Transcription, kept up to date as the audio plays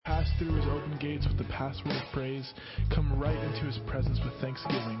through his open gates with the password of praise. Come right into his presence with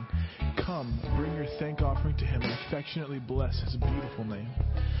thanksgiving. Come, bring your thank offering to him and affectionately bless his beautiful name.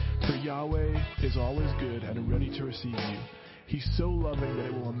 For Yahweh is always good and ready to receive you. He's so loving that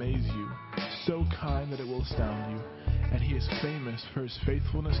it will amaze you, so kind that it will astound you, and he is famous for his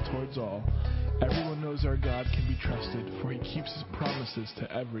faithfulness towards all. Everyone knows our God can be trusted, for he keeps his promises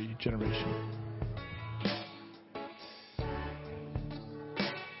to every generation.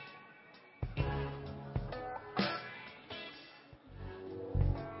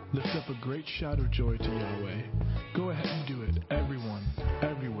 Lift up a great shout of joy to Yahweh. Go ahead and do it, everyone,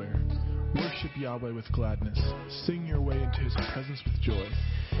 everywhere. Worship Yahweh with gladness. Sing your way into his presence with joy,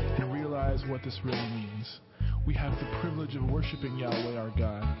 and realize what this really means. We have the privilege of worshiping Yahweh our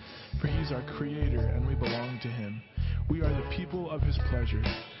God, for he is our creator and we belong to him. We are the people of his pleasure.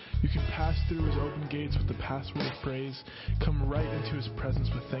 You can pass through his open gates with the password of praise. Come right into his presence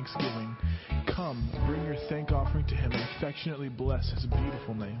with thanksgiving. Come, bring your thank offering to him and affectionately bless his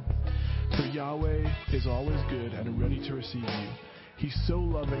beautiful name. For Yahweh is always good and ready to receive you. He's so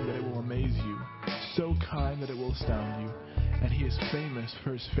loving that it will amaze you, so kind that it will astound you, and he is famous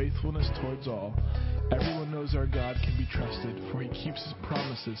for his faithfulness towards all. Everyone knows our God can be trusted, for he keeps his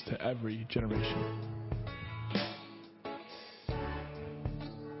promises to every generation.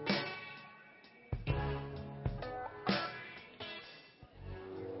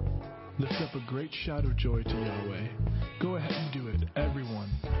 Lift up a great shout of joy to Yahweh. Go ahead and do it, everyone,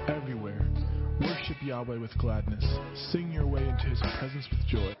 everywhere. Worship Yahweh with gladness. Sing your way into his presence with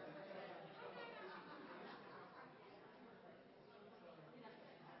joy.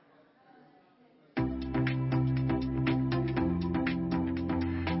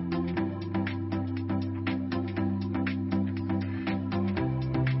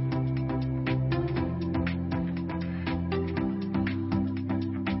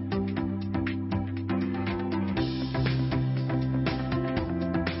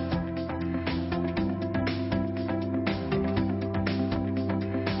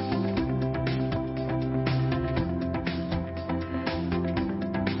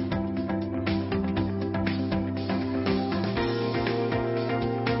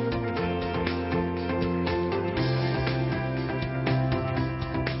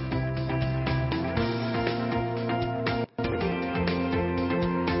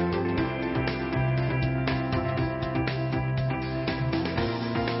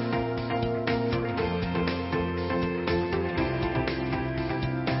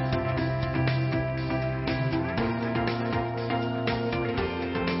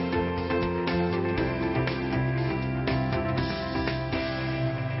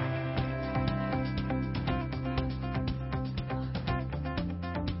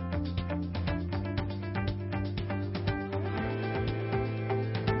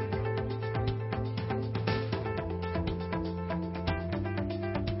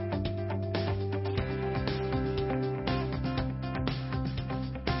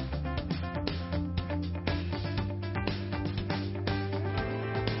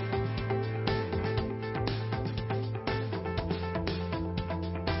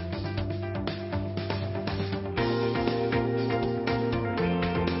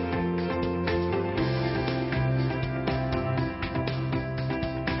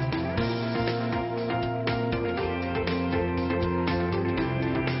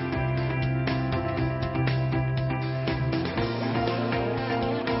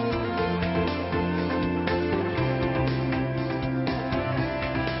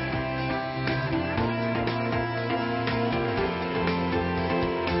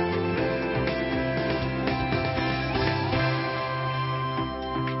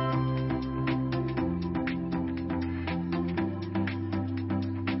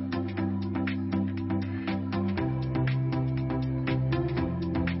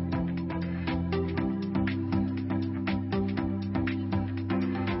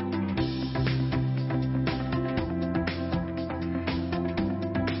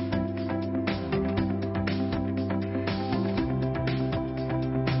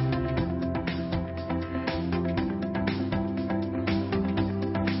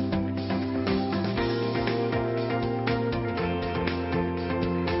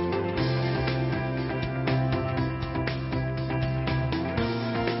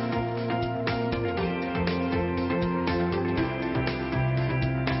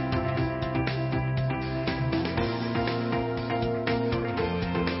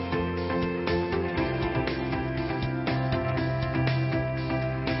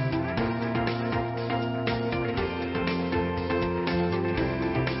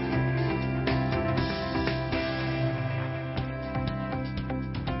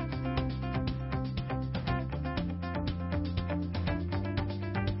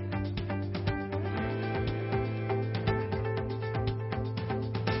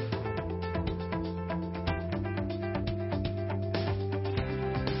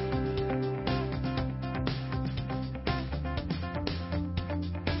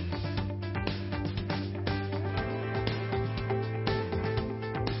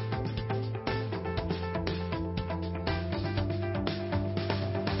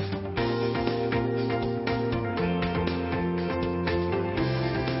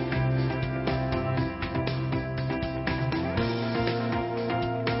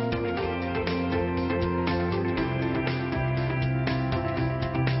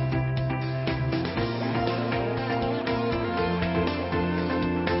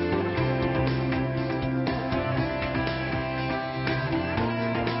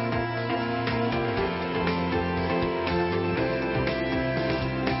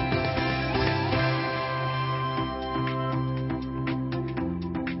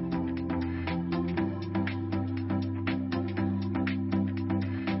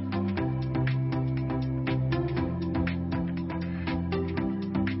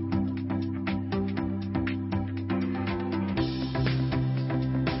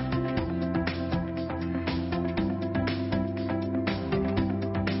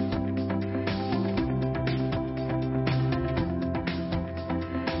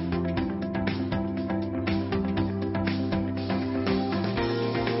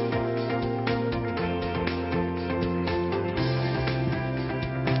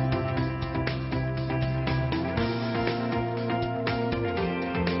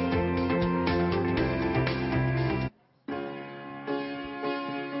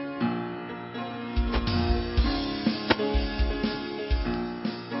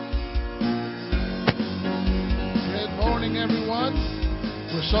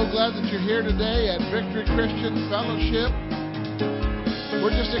 So glad that you're here today at Victory Christian Fellowship.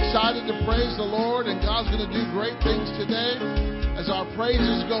 We're just excited to praise the Lord, and God's going to do great things today. As our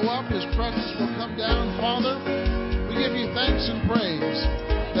praises go up, His presence will come down. Father, we give you thanks and praise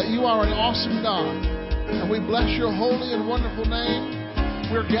that you are an awesome God, and we bless your holy and wonderful name.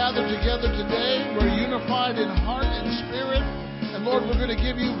 We're gathered together today. We're unified in heart and spirit, and Lord, we're going to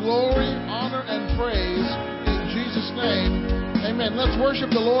give you glory, honor, and praise in Jesus' name. Amen. Let's worship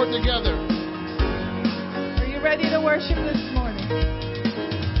the Lord together. Are you ready to worship this morning?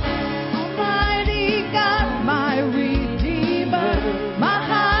 Almighty God, my Redeemer, my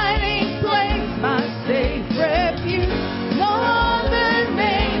hiding place, my safe refuge. No other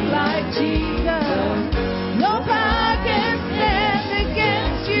name like Jesus. No power can stand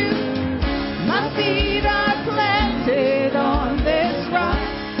against you. My feet are planted on this rock,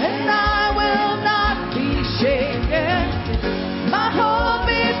 and I will not be shaken. My hope,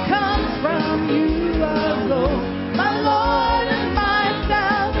 it comes from you alone, my Lord and my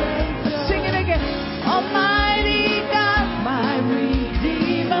salvation. Let's sing it again. Almighty God, my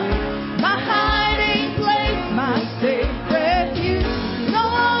Redeemer, my hiding place, my safe refuge. No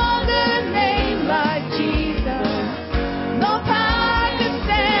other name like Jesus. No power can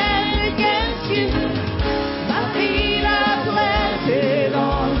stand against you. My feet are planted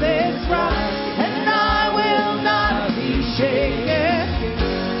on this rock, and I will not be shaken.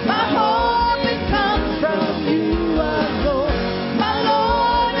 My hope, it comes from you alone, my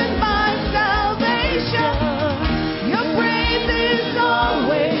Lord and my salvation. Your praise is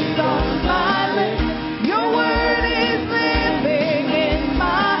always on my lips. Your word is living in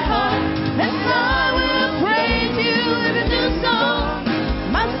my heart, and I will praise you in a new song.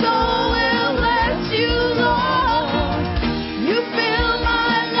 My soul will bless you, Lord. You fill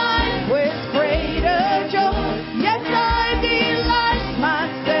my life with greater joy. Yes, I delight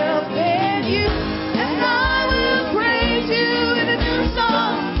myself in you, and I will praise you in a new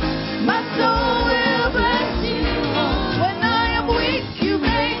song. My soul will bless you. When I am weak, you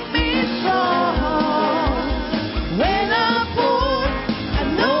make me strong. When I'm poor, I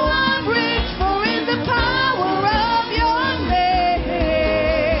know I'm rich, for in the power of your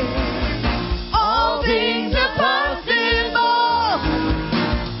name, all things are possible.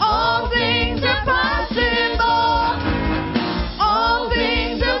 All things are possible. All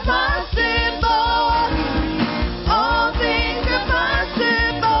things are possible. All things are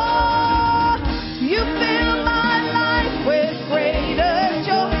possible. You fill my life with greater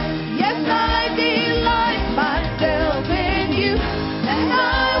joy. Yes, I delight myself in you, and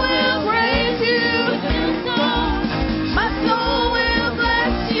I will praise you. My soul will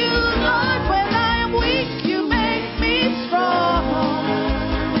bless you, Lord. When I am weak, you make me strong.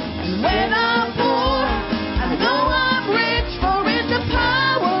 And when I'm poor, I know I'm rich, for in the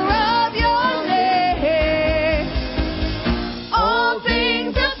power of your name, all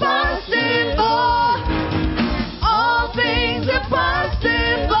things are possible. All things are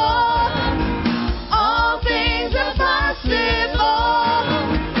possible. All things are possible.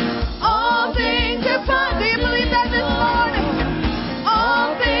 All things are possible. Do you believe that this morning?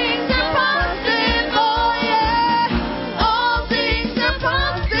 All things are possible, yeah. All things are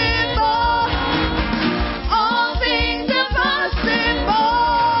possible. All things are possible.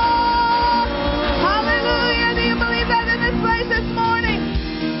 Hallelujah. Do you believe that in this place this morning?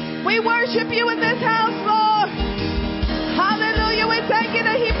 We worship you in this house, Lord. Hallelujah. We thank you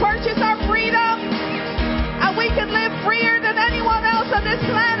that He purchased our freedom, and we can live freer than anyone else on this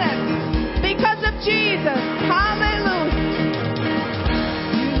planet because of Jesus. Hallelujah.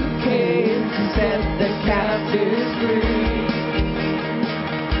 You came to set the captives free.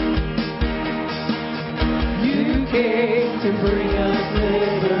 You came to bring us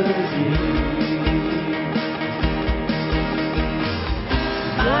liberty.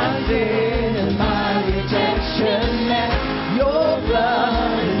 My sin and my rejection, and your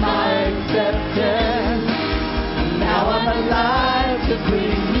blood and my acceptance. Now I'm alive to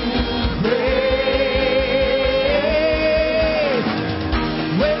bring you praise.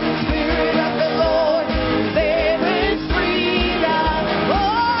 When the Spirit of the Lord, there is freedom.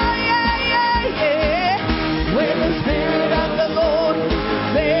 Oh, yeah, yeah, yeah. When the Spirit of the Lord,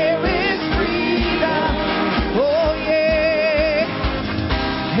 there is freedom. Oh, yeah.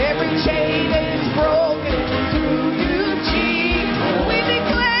 Every chain is broken through you, Jesus. We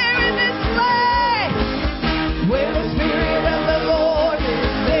declare in this place, when the Spirit of the Lord is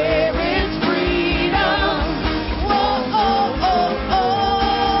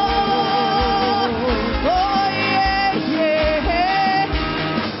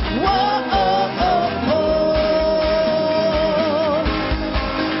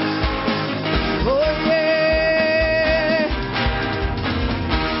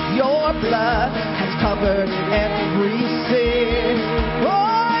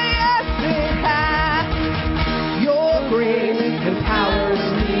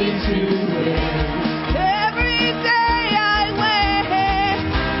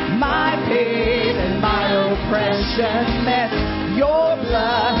salvation met your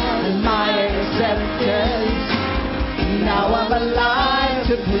blood and my acceptance. Now I'm alive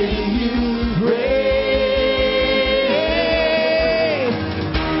to bring you praise.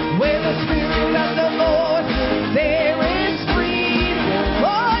 Where the Spirit of the Lord, there is freedom.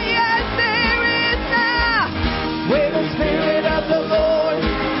 Oh yes, there is now. Where the Spirit of the Lord,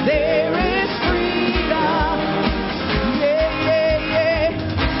 there is freedom. Yeah, yeah,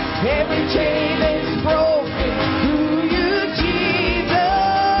 yeah. Every chain is broken through you, Jesus.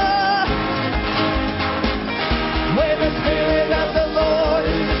 Where the Spirit of the Lord,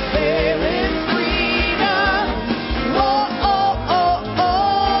 there is freedom. Oh, oh, oh, oh.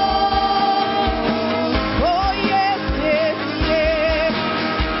 Oh, yes, yes, yes.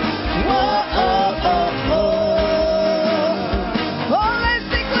 Oh, oh, oh, oh. Oh, let's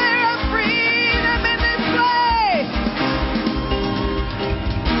declare a freedom in this place.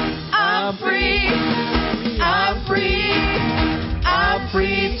 I'm free, I'm free, I'm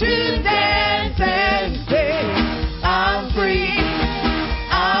free to dance and sing. I'm free,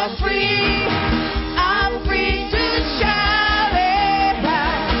 I'm free, I'm free to shout it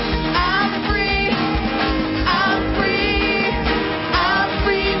out. I'm free, I'm free, I'm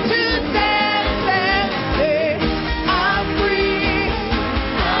free to dance and sing. I'm free,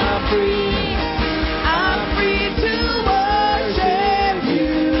 I'm free, I'm free to worship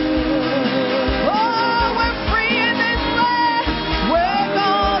you. Oh, we're free in this place. We're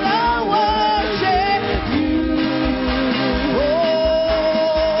gonna worship you. Oh,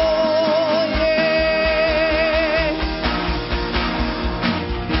 yeah.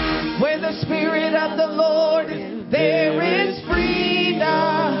 Where the Spirit of the Lord is, there is freedom.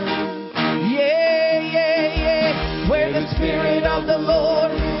 Yeah, yeah, yeah. Where the Spirit of the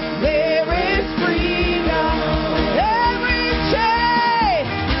Lord, there is freedom.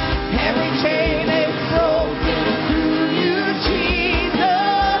 Every chain is broken through you, Jesus.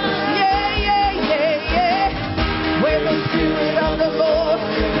 Yeah, yeah, yeah, yeah. Where the Spirit of the Lord,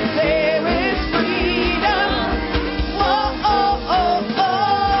 there is freedom. Oh, oh, oh,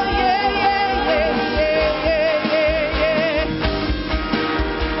 oh, yeah, yeah, yeah, yeah, yeah, yeah, yeah.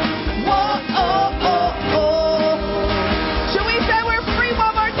 Whoa, oh, oh, oh. Should we say we're free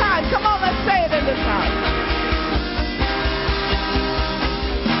one more time? Come on, let's say it in this house.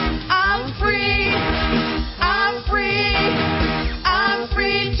 I'm free, I'm free, I'm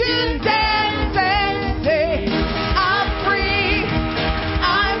free to dance and sing. I'm free,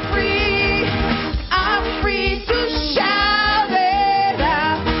 I'm free, I'm free to shout it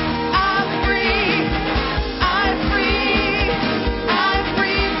out. I'm free, I'm free, I'm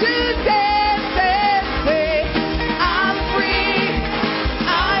free to dance and sing. I'm free,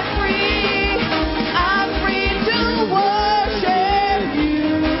 I'm free, I'm free to worship you.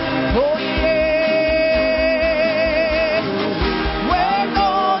 Oh yeah, we're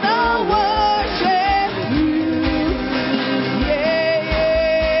gonna worship you. Yeah, yeah.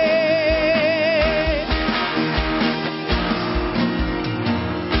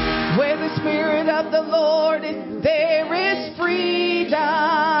 Where the Spirit of the Lord is, there is freedom.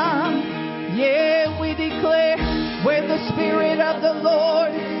 Yeah, we declare, where the Spirit of the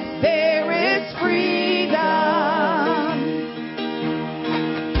Lord, there is freedom.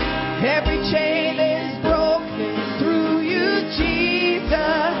 Every chain is broken through you, Jesus.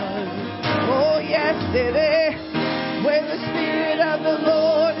 Oh, yes, it is. Where the Spirit of the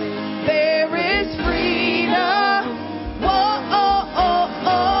Lord, there is freedom. Whoa, oh, oh,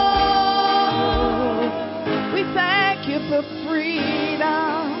 oh. We thank you for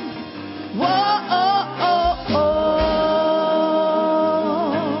freedom. Whoa, oh, oh, oh.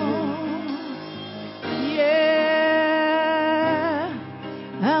 Yeah.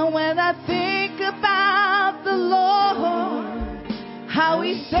 And when I think about the Lord, how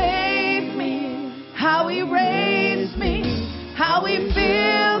He saved me, how He raised me, how He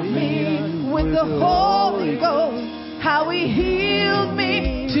filled me with the Holy Ghost, how He healed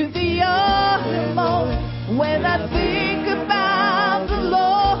me to the uttermost. When I think about the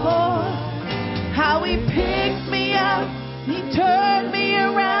Lord, how He picked me up, He turned me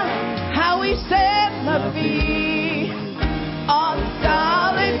around, how He set my feet on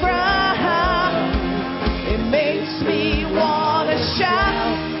solid ground, it makes me want to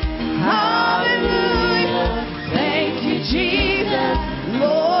shout, hallelujah, thank you, Jesus,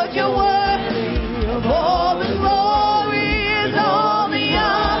 Lord, you're worthy of all the glory and all the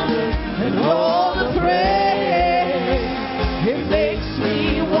honor and all the praise. It makes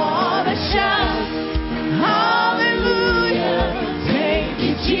me want to shout, hallelujah, thank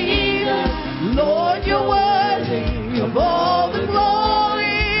you, Jesus, Lord, you're worthy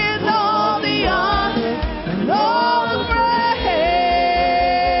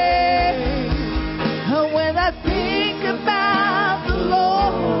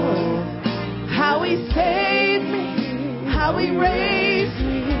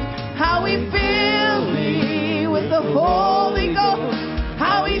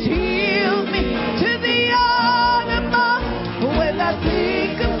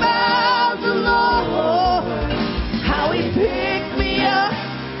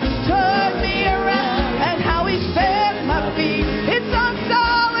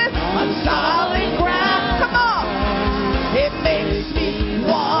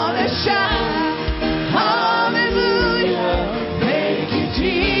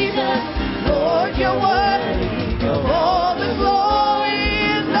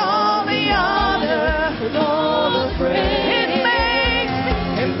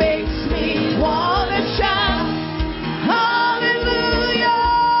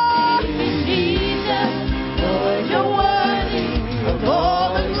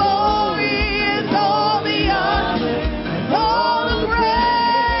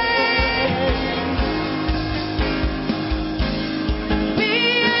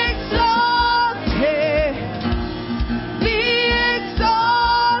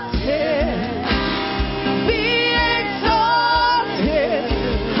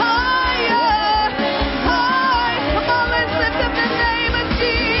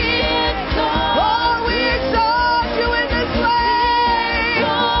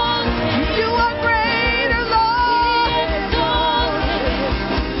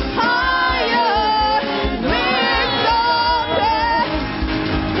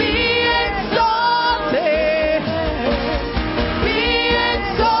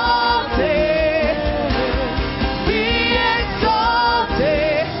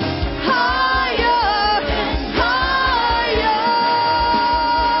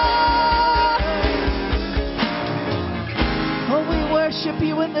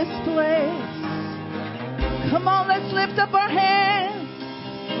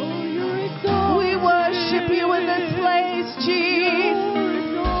worship you in this place, Jesus.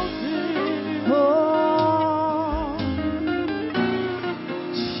 Oh,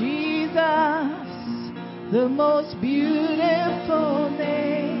 Jesus, the most beautiful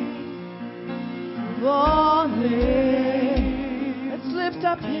name of all names. Let's lift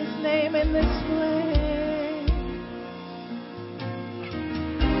up his name in this place.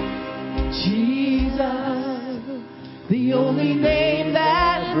 Jesus, the only name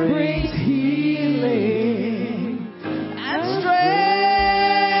that brings healing and strength.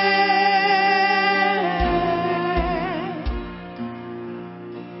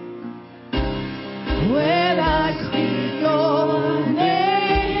 When I speak your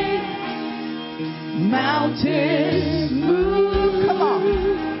name, mountains move. Come on.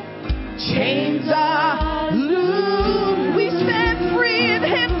 Chains are loose. We stand free in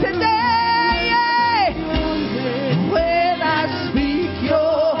him today.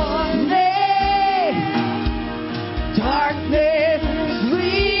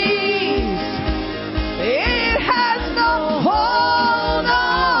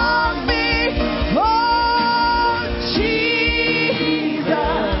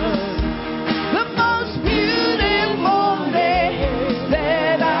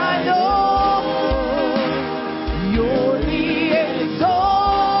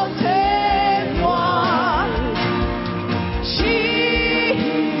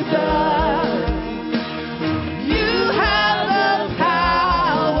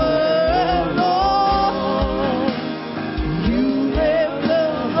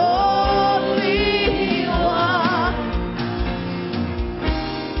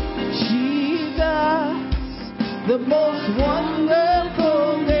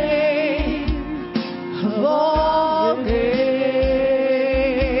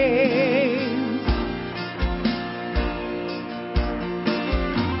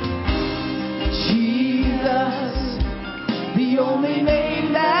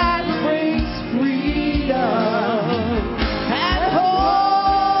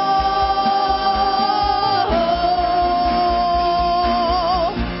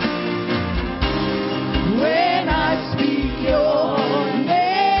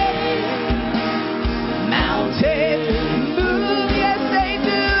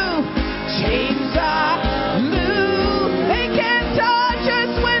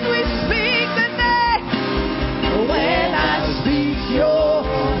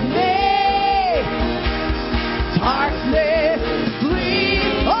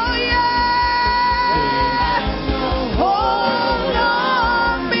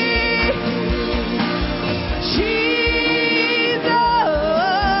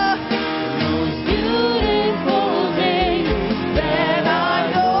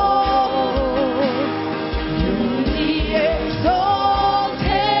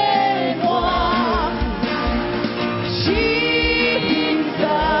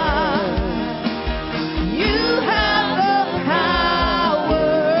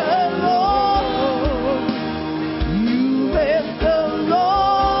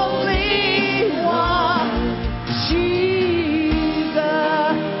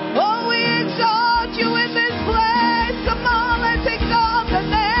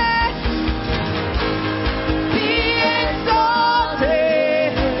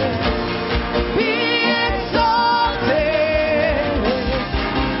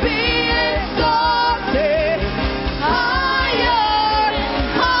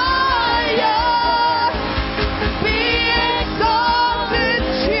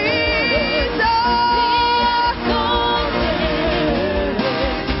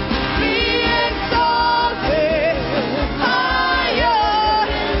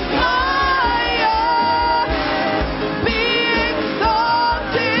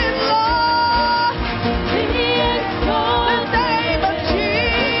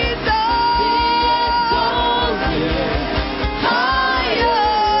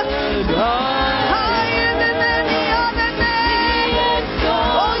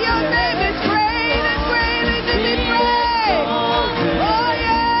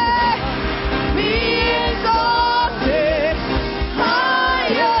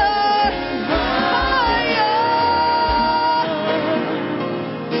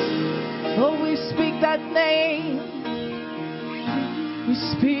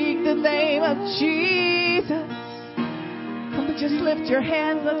 Your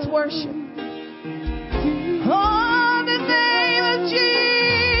hands, let's worship. Oh, the name of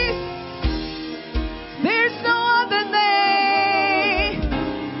Jesus. There's no other name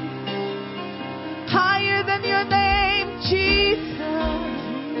higher than your name, Jesus.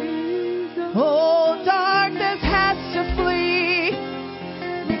 Oh, darkness has to flee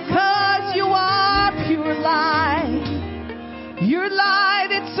because you are pure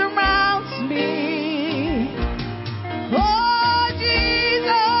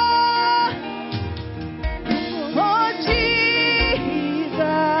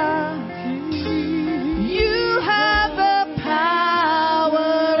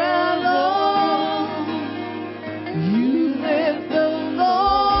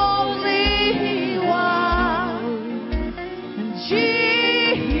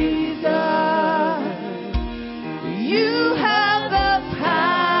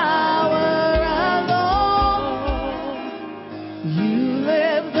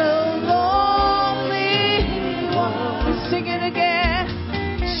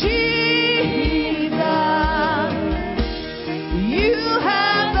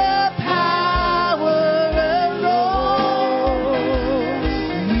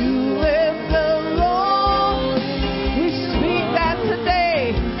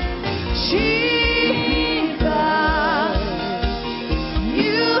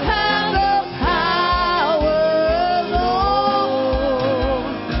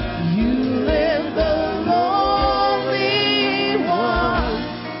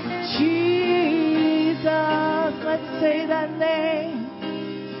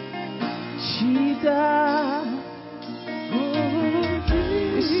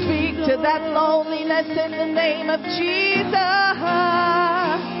that loneliness in the name of Jesus.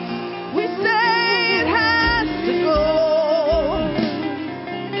 We say it has to go.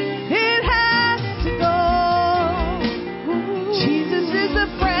 It has to go. Jesus is a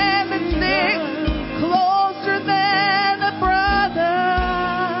friend that sticks closer than a brother.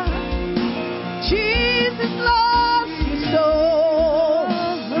 Jesus loves you so.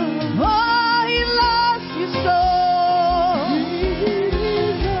 Oh, he loves you so.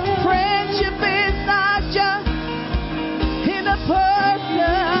 Friendship is not just in a person.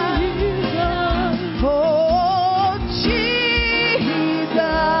 Oh, Jesus,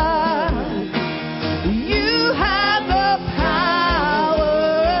 you have the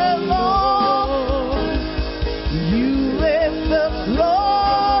power, Lord. You lift the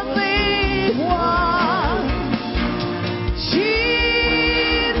lonely one. Jesus,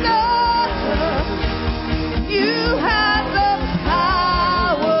 you have the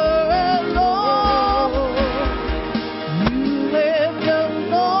power, Lord. You lift the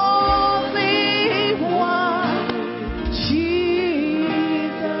lonely one. Jesus.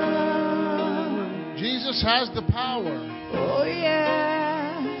 Jesus has the power Oh,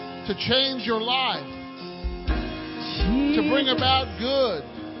 yeah. to change your life, Jesus. to bring about good,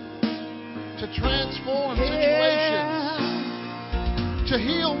 to transform situations, to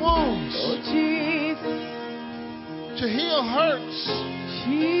heal wounds, Oh, Jesus. to heal hurts,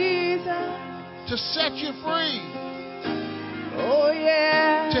 Jesus. to set you free, Oh,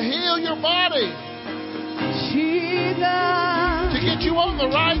 yeah. to heal your body, Jesus. to get you on the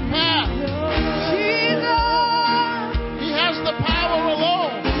right path. Jesus. He has the power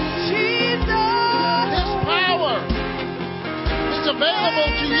alone. Jesus. His power is available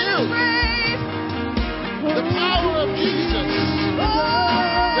to you. The power of Jesus.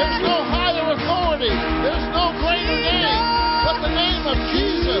 There's no higher authority. There's no greater name but the name of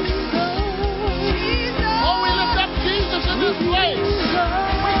Jesus. Oh, we lift up Jesus in this place.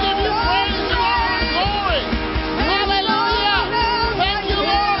 We give you praise and honor and glory. Hallelujah. Thank you,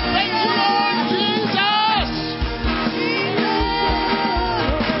 Lord. Thank you, Lord Jesus.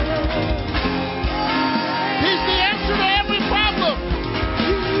 He's the answer to every problem.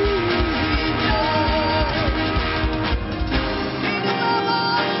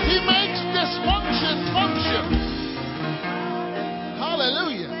 He makes dysfunction function.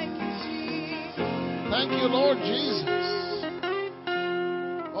 Hallelujah. Thank you, Lord Jesus.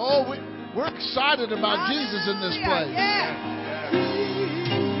 Oh, we're excited about Jesus in this place.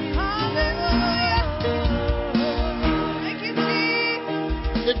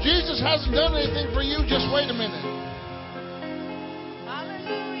 If Jesus hasn't done anything for you, just wait a minute.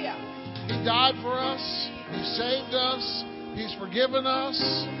 Hallelujah. He died for us. He saved us. He's forgiven us.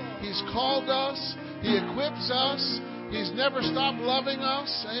 He's called us. He equips us. He's never stopped loving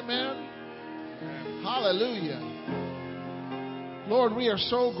us. Amen. Hallelujah. Lord, we are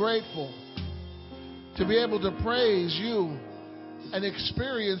so grateful to be able to praise you and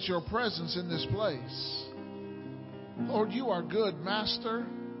experience your presence in this place. Lord, you are good, Master,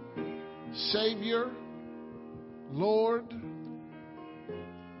 Savior, Lord.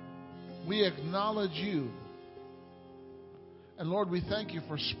 We acknowledge you. And Lord, we thank you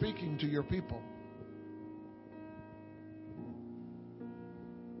for speaking to your people.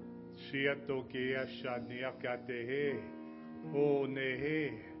 Shiato ke ashani akatehe o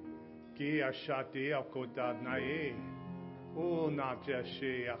nehe ke ashati akota nae o na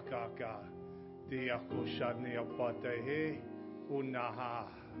jashe akaka de akoshani apatehe unaha.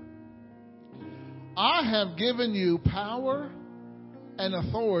 I have given you power and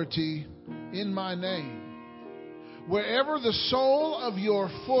authority in my name. Wherever the sole of your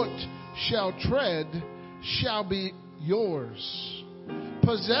foot shall tread shall be yours.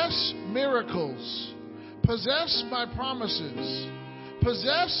 Possess miracles. Possess my promises.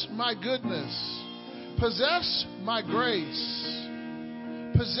 Possess my goodness. Possess my grace.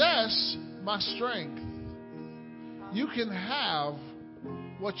 Possess my strength. You can have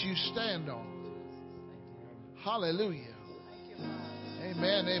what you stand on. Hallelujah.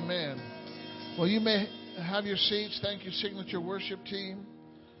 Amen, amen. Well, you may have your seats. Thank you, Signature Worship Team.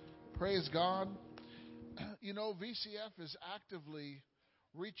 Praise God. You know, VCF is actively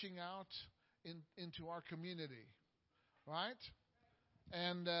reaching out into our community, right?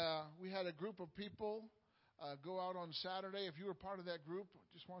 And we had a group of people go out on Saturday. If you were part of that group, I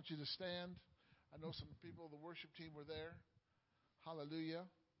just want you to stand. I know some people of the worship team were there. Hallelujah.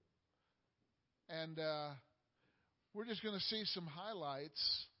 And we're just going to see some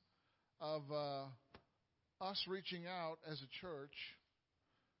highlights of us reaching out as a church.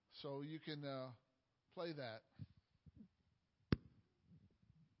 So you can play that.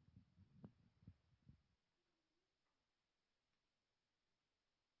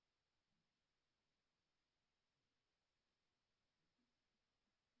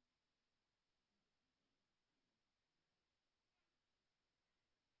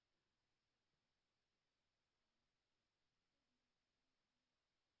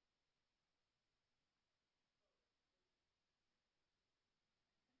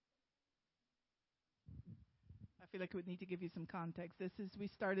 feel like we need to give you some context. We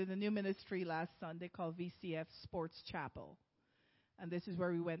started a new ministry last Sunday called VCF Sports Chapel. And this is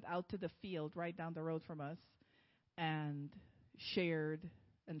where we went out to the field right down the road from us and shared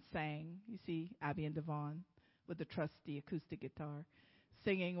and sang. You see Abby and Devon with the trusty acoustic guitar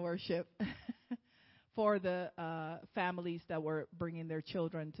singing worship for the families that were bringing their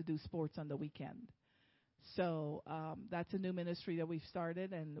children to do sports on the weekend. So that's a new ministry that we've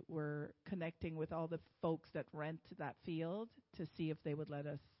started, and we're connecting with all the folks that rent that field to see if they would let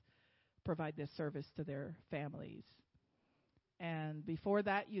us provide this service to their families. And before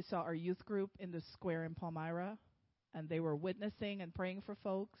that, you saw our youth group in the square in Palmyra, and they were witnessing and praying for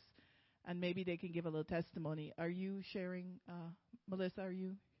folks, and maybe they can give a little testimony. Are you sharing, Melissa, are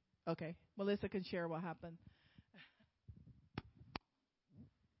you? Okay, Melissa can share what happened.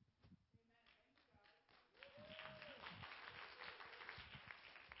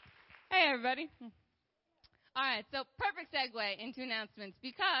 Hey, everybody. All right, so perfect segue into announcements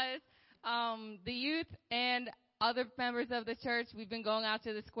because the youth and other members of the church, we've been going out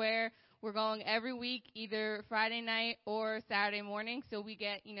to the square. We're going every week, either Friday night or Saturday morning, so we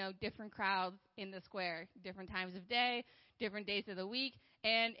get, different crowds in the square, different times of day, different days of the week,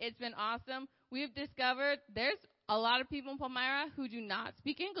 and it's been awesome. We've discovered there's a lot of people in Palmyra who do not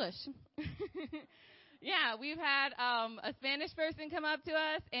speak English. Yeah, we've had a Spanish person come up to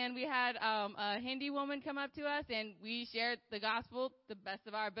us, and we had a Hindi woman come up to us, and we shared the gospel the best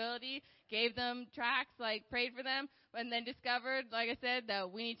of our ability, gave them tracts, prayed for them, and then discovered, like I said,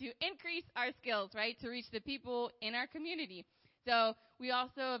 that we need to increase our skills, right, to reach the people in our community. So we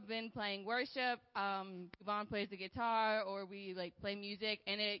also have been playing worship. Yvonne plays the guitar, or we play music,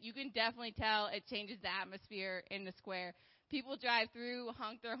 and you can definitely tell it changes the atmosphere in the square. People drive through,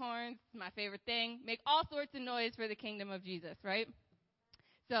 honk their horns, it's my favorite thing, make all sorts of noise for the kingdom of Jesus, right?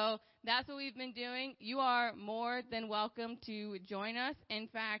 So that's what we've been doing. You are more than welcome to join us. In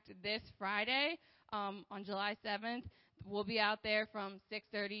fact, this Friday, on July 7th, we'll be out there from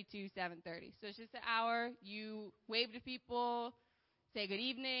 6:30 to 7:30. So it's just an hour. You wave to people, say good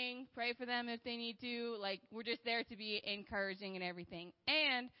evening, pray for them if they need to. We're just there to be encouraging and everything.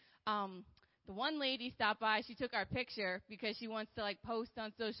 And the one lady stopped by. She took our picture because she wants to post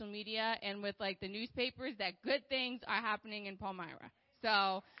on social media and with the newspapers that good things are happening in Palmyra.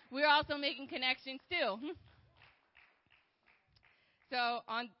 So we're also making connections too. So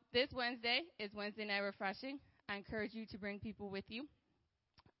on this Wednesday is Wednesday Night Refreshing. I encourage you to bring people with you.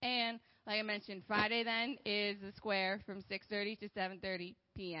 And like I mentioned, Friday then is the square from 6:30 to 7:30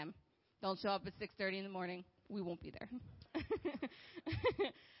 p.m. Don't show up at 6:30 in the morning. We won't be there.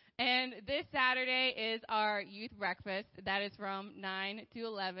 And this Saturday is our youth breakfast. That is from 9 to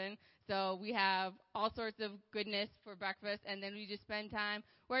 11. So we have all sorts of goodness for breakfast, and then we just spend time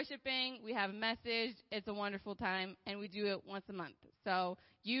worshiping. We have a message. It's a wonderful time, and we do it once a month. So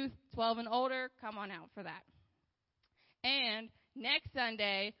youth 12 and older, come on out for that. And next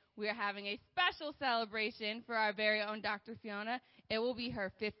Sunday, we are having a special celebration for our very own Dr. Fiona. It will be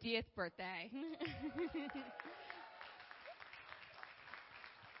her 50th birthday.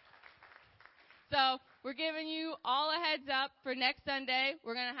 So we're giving you all a heads up for next Sunday.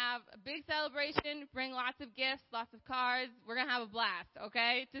 We're going to have a big celebration, bring lots of gifts, lots of cards. We're going to have a blast,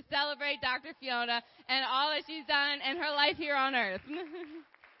 okay, to celebrate Dr. Fiona and all that she's done and her life here on earth.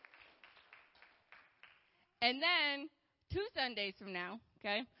 And then 2 Sundays from now,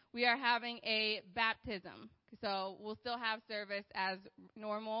 okay, we are having a baptism. So we'll still have service as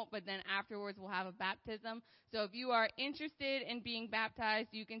normal, but then afterwards we'll have a baptism. So if you are interested in being baptized,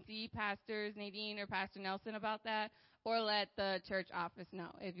 you can see Pastors Nadine or Pastor Nelson about that, or let the church office know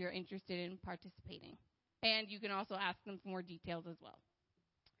if you're interested in participating. And you can also ask them for more details as well.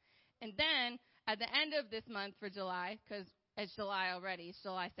 And then at the end of this month for July, because it's July already, it's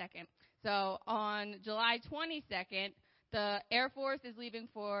July 2nd. So on July 22nd, the Air Force is leaving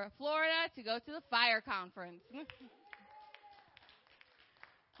for Florida to go to the fire conference.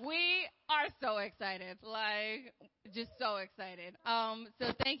 We are so excited, just so excited.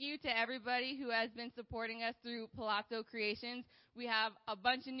 So thank you to everybody who has been supporting us through Palazzo Creations. We have a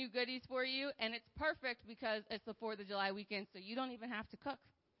bunch of new goodies for you, and it's perfect because it's the 4th of July weekend, so you don't even have to cook.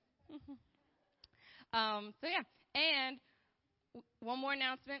 So yeah, and one more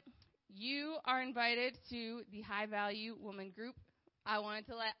announcement. You are invited to the High Value Woman Group. I wanted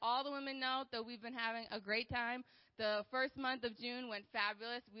to let all the women know that we've been having a great time. The first month of June went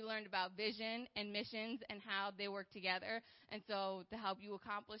fabulous. We learned about vision and missions and how they work together, and so to help you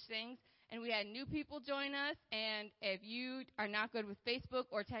accomplish things. And we had new people join us, and if you are not good with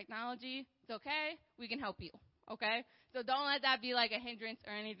Facebook or technology, it's okay. We can help you, okay? So don't let that be like a hindrance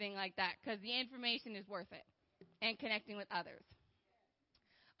or anything like that, because the information is worth it. and connecting with others.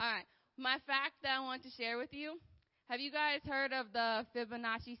 All right. My fact that I want to share with you, have you guys heard of the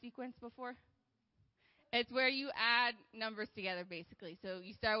Fibonacci sequence before? It's where you add numbers together, basically. So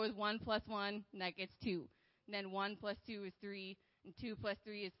you start with 1 plus 1, and that gets 2. And then 1 plus 2 is 3, and 2 plus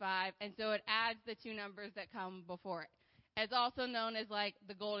 3 is 5. And so it adds the two numbers that come before it. It's also known as, like,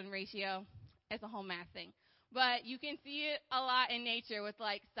 the golden ratio. It's a whole math thing. But you can see it a lot in nature with,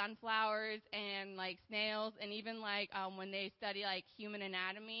 like, sunflowers and, like, snails, and even, like, when they study, like, human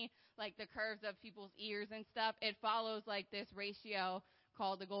anatomy, like the curves of people's ears and stuff, it follows, like, this ratio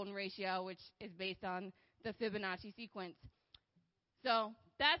called the golden ratio, which is based on the Fibonacci sequence. So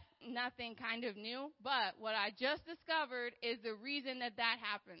that's nothing kind of new, but what I just discovered is the reason that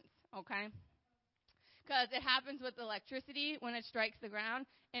happens, okay? Because it happens with electricity when it strikes the ground,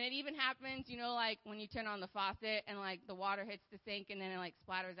 and it even happens, you know, like when you turn on the faucet and, like, the water hits the sink and then it, like,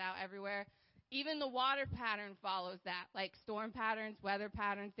 splatters out everywhere. Even the water pattern follows that, like storm patterns, weather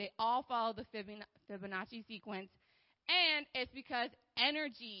patterns, they all follow the Fibonacci sequence, and it's because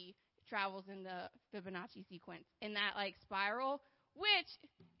energy travels in the Fibonacci sequence, in that, like, spiral, which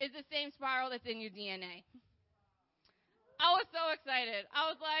is the same spiral that's in your DNA. I was so excited. I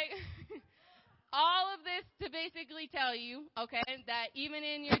was like... All of this to basically tell you, okay, that even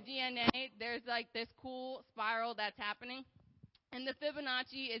in your DNA, there's, like, this cool spiral that's happening. And the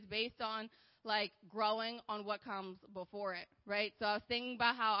Fibonacci is based on, like, growing on what comes before it, right? So I was thinking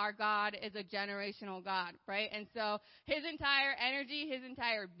about how our God is a generational God, right? And so his entire energy, his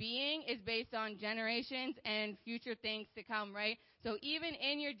entire being is based on generations and future things to come, right? So even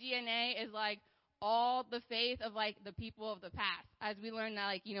in your DNA is, like, all the faith of, like, the people of the past. As we learn that,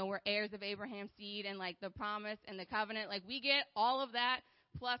 like, you know, we're heirs of Abraham's seed and, like, the promise and the covenant. Like, we get all of that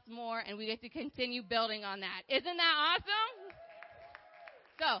plus more, and we get to continue building on that. Isn't that awesome?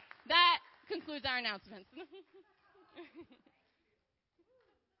 So that concludes our announcements.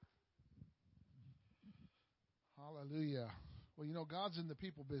 Hallelujah. Well, you know, God's in the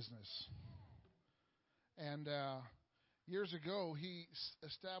people business. And years ago, he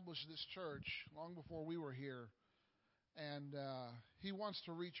established this church long before we were here. And he wants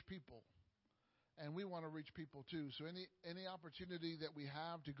to reach people. And we want to reach people too. So any opportunity that we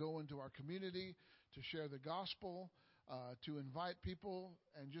have to go into our community, to share the gospel, to invite people,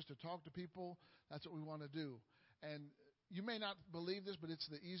 and just to talk to people, that's what we want to do. And you may not believe this, but it's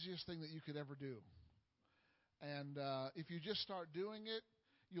the easiest thing that you could ever do. And if you just start doing it,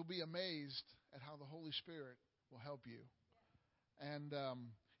 you'll be amazed at how the Holy Spirit will help you. And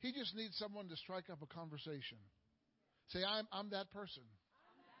he just needs someone to strike up a conversation. Say, I'm that person.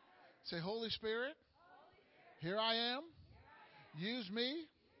 Say, Holy Spirit, here I am. Use me.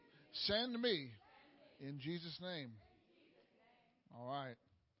 Send me. In Jesus' name. All right.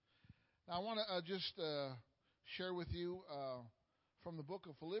 Now, I want to just share with you from the book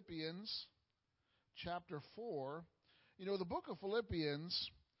of Philippians, chapter 4. You know, the book of Philippians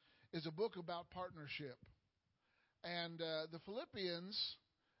is a book about partnership. And the Philippians,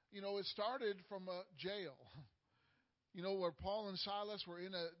 you know, it started from a jail. You know, where Paul and Silas were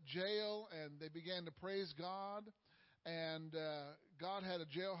in a jail and they began to praise God. And God had a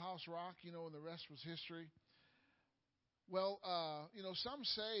jailhouse rock, you know, and the rest was history. Well, you know, some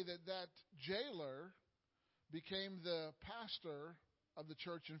say that jailer became the pastor of the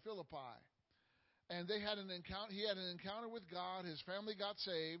church in Philippi. And they had an encounter. He had an encounter with God. His family got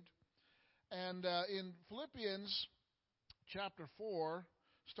saved. And in Philippians chapter 4,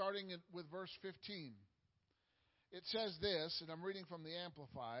 starting with verse 15, it says this, and I'm reading from the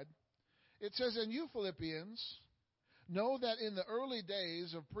Amplified. It says, "And you, Philippians, know that in the early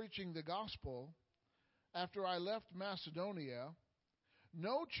days of preaching the gospel, after I left Macedonia,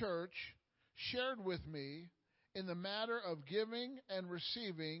 no church shared with me in the matter of giving and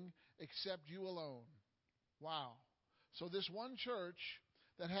receiving except you alone." Wow. So this one church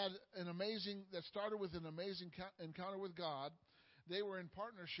that started with an amazing encounter with God, they were in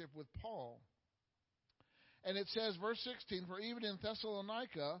partnership with Paul. And it says, verse 16, "For even in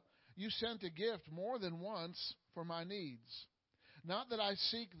Thessalonica you sent a gift more than once for my needs. Not that I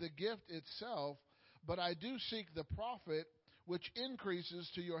seek the gift itself, but I do seek the profit which increases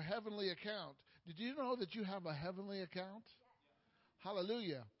to your heavenly account." Did you know that you have a heavenly account? Yes.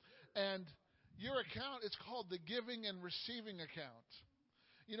 Hallelujah. And your account is called the giving and receiving account.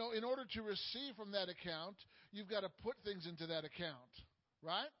 You know, in order to receive from that account, you've got to put things into that account,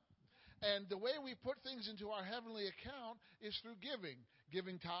 right? And the way we put things into our heavenly account is through giving.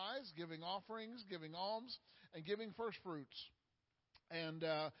 Giving tithes, giving offerings, giving alms, and giving first fruits. And,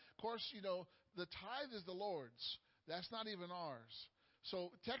 of course, you know, the tithe is the Lord's. That's not even ours.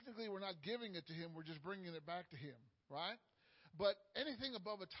 So technically we're not giving it to him, we're just bringing it back to him, right? But anything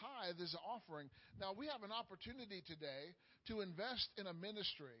above a tithe is an offering. Now, we have an opportunity today to invest in a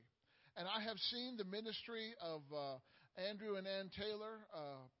ministry. And I have seen the ministry of Andrew and Ann Taylor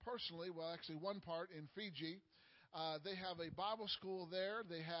personally, well, actually one part in Fiji. They have a Bible school there.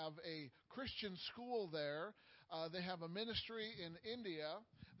 They have a Christian school there. They have a ministry in India.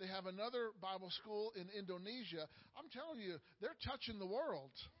 They have another Bible school in Indonesia. I'm telling you, they're touching the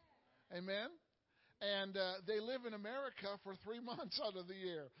world. Amen? And they live in America for 3 months out of the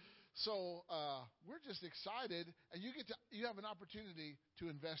year. So we're just excited, and you have an opportunity to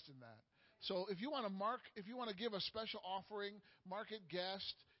invest in that. So if you want to give a special offering, mark it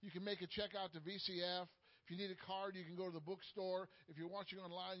guest. You can make a check out to VCF. If you need a card, you can go to the bookstore. If you're watching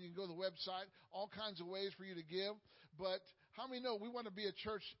online, you can go to the website. All kinds of ways for you to give. But how many know we want to be a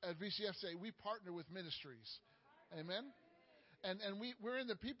church at VCF? Say we partner with ministries. Amen. And we're in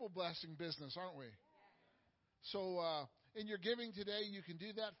the people blessing business, aren't we? So in your giving today, you can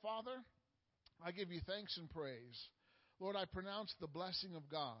do that, Father. I give you thanks and praise. Lord, I pronounce the blessing of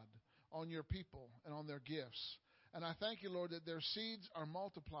God on your people and on their gifts. And I thank you, Lord, that their seeds are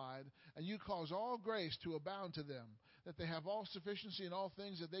multiplied and you cause all grace to abound to them, that they have all sufficiency in all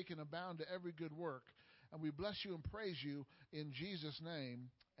things, that they can abound to every good work. And we bless you and praise you in Jesus'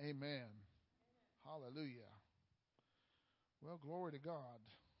 name. Amen. Hallelujah. Well, glory to God.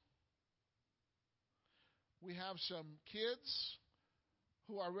 We have some kids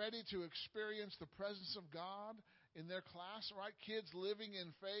who are ready to experience the presence of God in their class, right? Kids living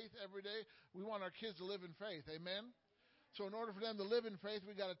in faith every day. We want our kids to live in faith. Amen? So in order for them to live in faith,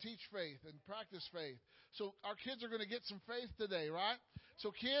 we got to teach faith and practice faith. So our kids are going to get some faith today, right?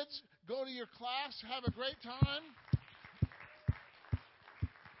 So kids, go to your class. Have a great time.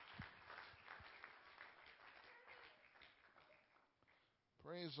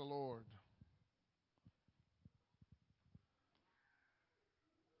 Praise the Lord.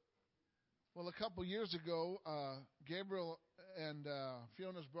 Well, a couple years ago, Gabriel and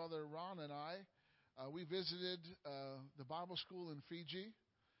Fiona's brother Ron and I, we visited the Bible school in Fiji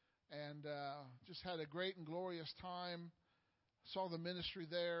and just had a great and glorious time. Saw the ministry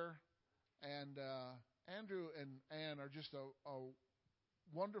there. And Andrew and Ann are just a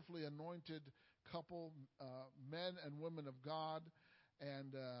wonderfully anointed couple, men and women of God.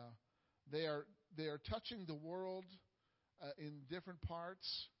 And they are touching the world in different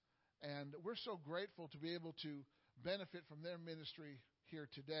parts. And we're so grateful to be able to benefit from their ministry here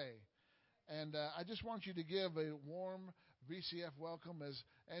today. And I just want you to give a warm VCF welcome as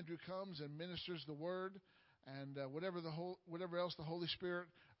Andrew comes and ministers the word. And whatever else the Holy Spirit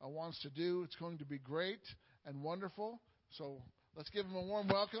wants to do, it's going to be great and wonderful. So let's give him a warm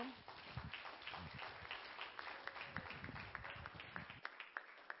welcome.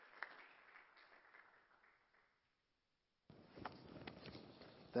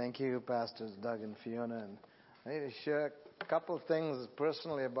 Thank you, Pastors Doug and Fiona. And I need to share a couple of things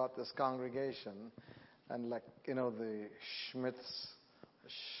personally about this congregation. And like, the Schmidts,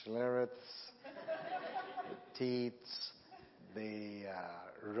 the Schlerets, the Teets, the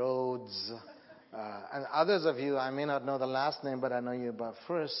Rhodes, and others of you, I may not know the last name, but I know you by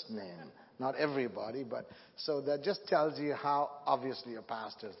first name. Not everybody, but so that just tells you how obviously a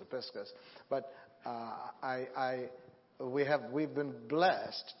pastor is the Piscus. But we've been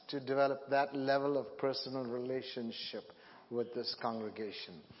blessed to develop that level of personal relationship with this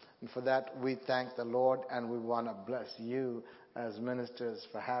congregation. And for that, we thank the Lord, and we want to bless you as ministers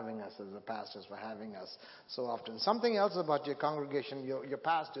for having us, as the pastors for having us so often. Something else about your congregation, your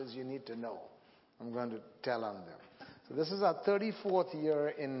pastors, you need to know. I'm going to tell on them. So this is our 34th year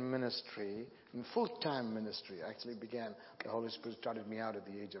in ministry, in full-time ministry. I actually began, the Holy Spirit started me out at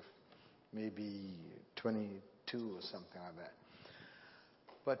the age of maybe 22 or something like that.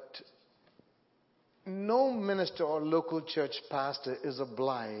 But no minister or local church pastor is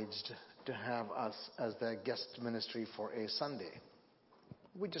obliged to have us as their guest ministry for a Sunday.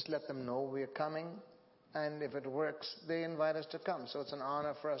 We just let them know we're coming, and if it works, they invite us to come. So it's an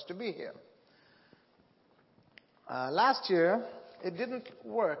honor for us to be here. Last year, it didn't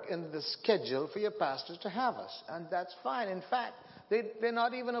work in the schedule for your pastors to have us, and that's fine. In fact, they're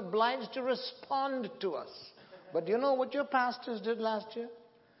not even obliged to respond to us. But you know what your pastors did last year?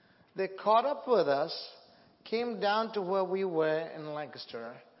 They caught up with us, came down to where we were in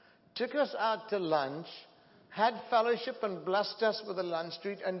Lancaster, took us out to lunch, had fellowship and blessed us with a lunch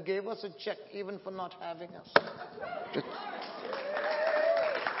treat, and gave us a check even for not having us.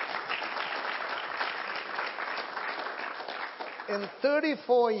 In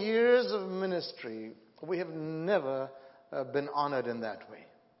 34 years of ministry, we have never been honored in that way.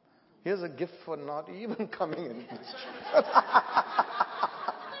 Here's a gift for not even coming in.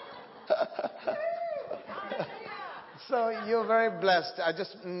 So you're very blessed. I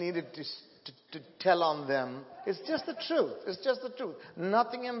just needed to tell on them. It's just the truth. It's just the truth.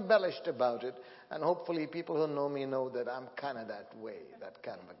 Nothing embellished about it. And hopefully people who know me know that I'm kind of that way, that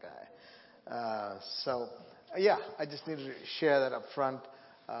kind of a guy. I just needed to share that up front.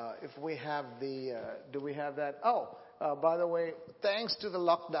 If we have do we have that? By the way, thanks to the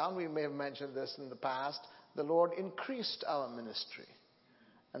lockdown, we may have mentioned this in the past, the Lord increased our ministry.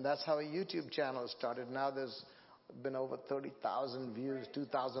 And that's how a YouTube channel started. Now there's been over 30,000 views,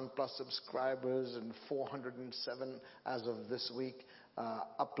 2,000 plus subscribers, and 407 as of this week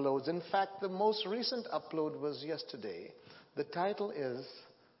uploads. In fact, the most recent upload was yesterday. The title is,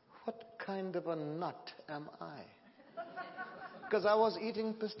 "What Kind of a Nut Am I?" Because I was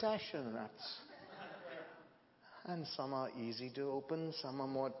eating pistachio nuts. And some are easy to open, some are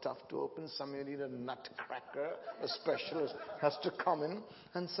more tough to open, some you need a nut cracker, a specialist has to come in,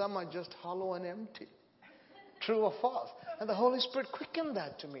 and some are just hollow and empty. True or false? And the Holy Spirit quickened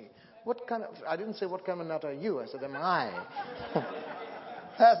that to me. I didn't say what kind of nut are you, I said, am I?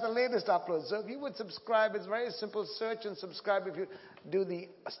 That's the latest upload. So if you would subscribe, it's very simple. Search and subscribe. If you do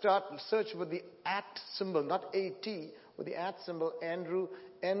search with the @ symbol, not AT, with the @ symbol, Andrew,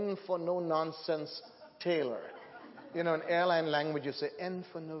 N for no nonsense, Taylor. You know, in airline language, you say N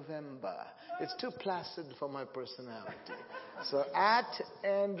for November. It's too placid for my personality. So @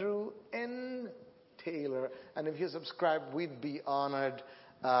 Andrew N Taylor. And if you subscribe, we'd be honored.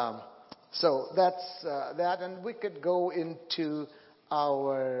 So that's that. And we could go into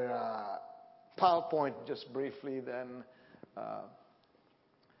our PowerPoint just briefly then.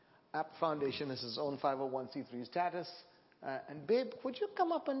 App Foundation is its own 501c3 status. And babe, would you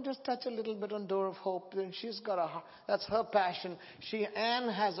come up and just touch a little bit on Door of Hope? And she's got that's her passion. Anne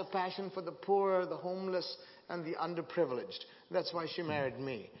has a passion for the poor, the homeless, and the underprivileged. That's why she married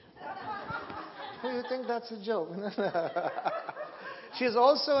me. You think that's a joke? She's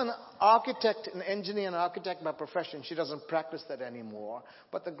also an architect, an engineer and architect by profession. She doesn't practice that anymore.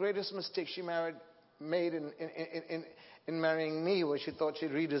 But the greatest mistake she made in marrying me was she thought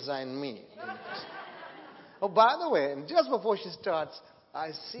she'd redesign me. Oh, by the way, and just before she starts,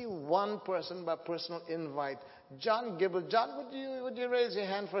 I see one person by personal invite, John Gibble. John, would you raise your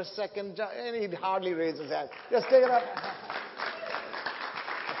hand for a second? John, and he'd hardly raise his hand. Just take it up.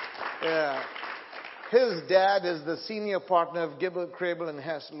 Yeah. His dad is the senior partner of Gibble, Crable, and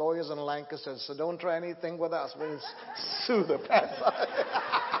Hess, lawyers in Lancaster. So don't try anything with us. We'll sue the pants.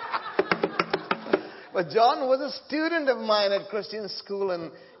 But John was a student of mine at Christian School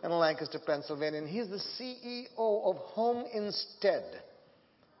in Lancaster, Pennsylvania. And he's the CEO of Home Instead.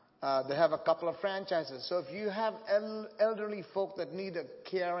 They have a couple of franchises. So if you have elderly folk that need a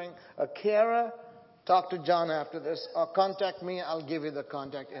carer, talk to John after this. Or contact me. I'll give you the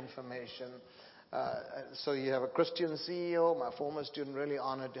contact information. So you have a Christian CEO, my former student, really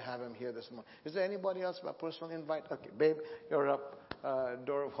honored to have him here this morning. Is there anybody else by personal invite? Okay, babe, you're up.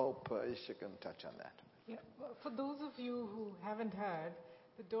 Door of Hope, you can touch on that. Yeah, for those of you who haven't heard,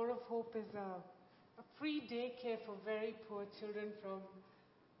 the Door of Hope is a free daycare for very poor children from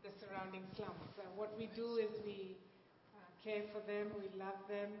the surrounding slums. What we do is we care for them, we love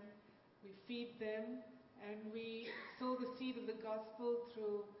them, we feed them, and we sow the seed of the gospel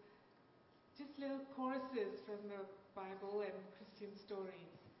through just little choruses from the Bible and Christian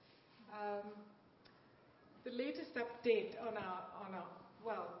stories. The latest update on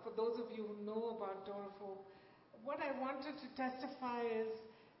for those of you who know about Door of Hope, what I wanted to testify is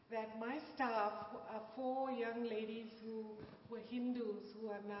that my staff are 4 young ladies who were Hindus who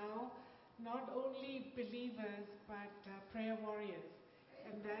are now not only believers but prayer warriors.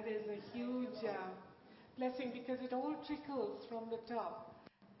 And that is a huge blessing because it all trickles from the top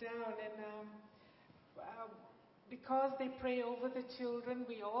down, and because they pray over the children,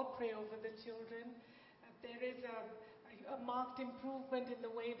 we all pray over the children. There is a marked improvement in the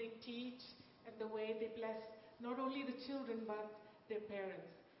way they teach and the way they bless not only the children but their parents,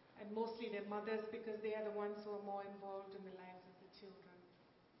 and mostly their mothers, because they are the ones who are more involved in the lives of the children.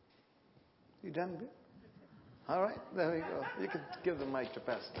 You done good? All right, there we go. You can give the mic to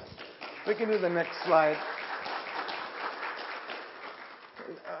Pastor. We can do the next slide.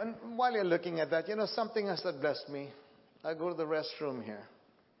 And while you're looking at that, something else that blessed me. I go to the restroom here,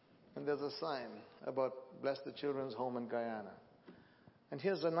 and there's a sign about Bless the Children's Home in Guyana. And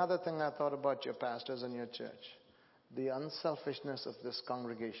here's another thing I thought about your pastors and your church. The unselfishness of this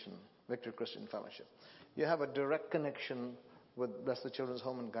congregation, Victory Christian Fellowship. You have a direct connection with Bless the Children's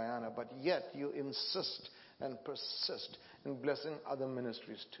Home in Guyana, but yet you insist and persist in blessing other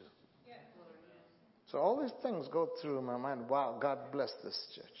ministries too. So all these things go through my mind. Wow, God bless this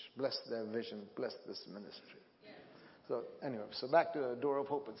church. Bless their vision. Bless this ministry. So anyway, so back to Door of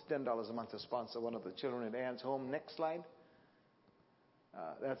Hope. It's $10 a month to sponsor one of the children at Ann's home. Next slide.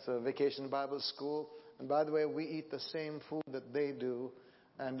 That's a vacation Bible school. And by the way, we eat the same food that they do.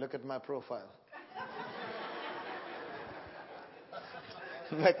 And look at my profile.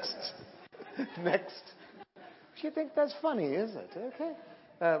 Next. You think that's funny, is it? Okay.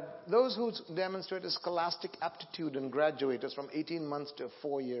 Those who demonstrate scholastic aptitude and graduate is from 18 months to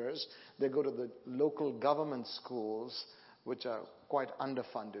 4 years. They go to the local government schools, which are quite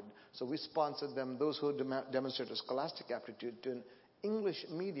underfunded. So we sponsored them, those who demonstrate scholastic aptitude, to an English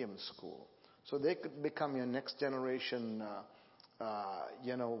medium school. So they could become your next generation,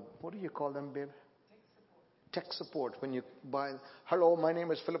 what do you call them, babe? Tech support. When you buy, hello, my name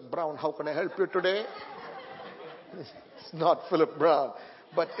is Philip Brown. How can I help you today? It's not Philip Brown.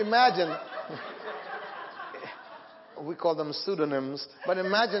 But imagine, we call them pseudonyms, but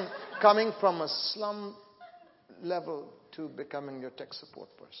imagine coming from a slum level to becoming your tech support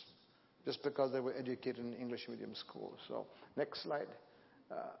person, just because they were educated in English medium school. So next slide.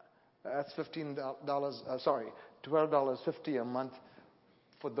 That's $12.50 a month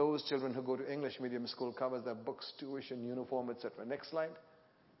for those children who go to English medium school, covers their books, tuition, uniform, etc. Next slide.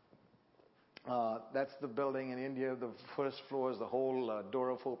 That's the building in India. The first floor is the whole Door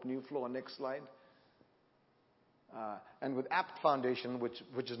of Hope new floor. Next slide. And with Apt Foundation,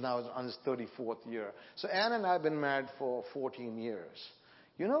 which is now on its 34th year. So Ann and I have been married for 14 years.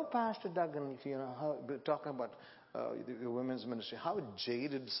 You know, Pastor Doug, and how talking about the women's ministry, how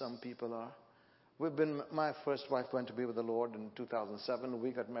jaded some people are. My first wife went to be with the Lord in 2007. We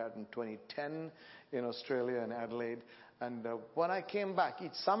got married in 2010 in Australia and Adelaide. And when I came back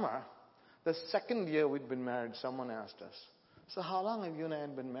each summer, the second year we'd been married, someone asked us, so how long have you and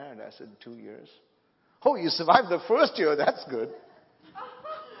Ann been married? I said, 2 years. Oh, you survived the first year. That's good.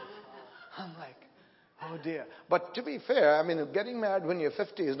 I'm like, oh dear. But to be fair, I mean, getting married when you're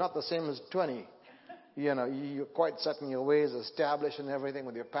 50 is not the same as 20. You know, you're quite set in your ways, established and everything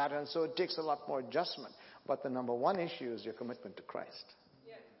with your patterns. So it takes a lot more adjustment. But the number one issue is your commitment to Christ.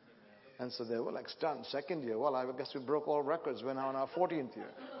 And so they were like stunned. Second year, well, I guess we broke all records. We're now in our 14th year.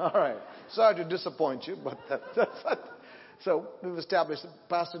 All right. Sorry to disappoint you, but that's so we've established.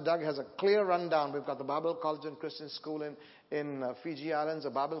 Pastor Doug has a clear rundown. We've got the Bible College and Christian School in Fiji Islands,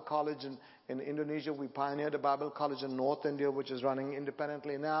 a Bible College in Indonesia. We pioneered a Bible College in North India, which is running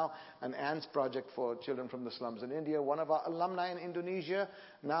independently now, an ANTS project for children from the slums in India. One of our alumni in Indonesia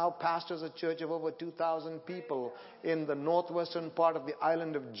now pastors a church of over 2,000 people in the northwestern part of the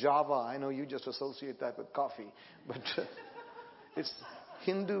island of Java. I know you just associate that with coffee, but it's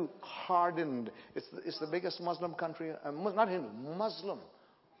Hindu hardened. It's the biggest Muslim country, not Hindu, Muslim.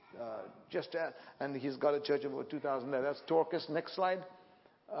 And he's got a church of over 2,000 there. That's Torkis. Next slide.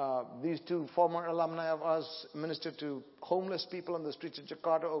 These two former alumni of ours ministered to homeless people on the streets of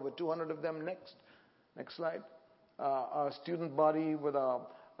Jakarta, over 200 of them. Next slide. Our student body with our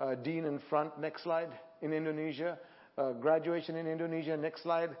dean in front. Next slide. In Indonesia. Graduation in Indonesia. Next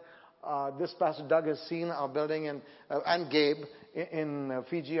slide. This Pastor Doug has seen our building and Gabe in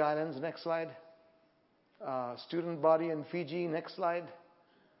Fiji Islands. Next slide. Student body in Fiji. Next slide.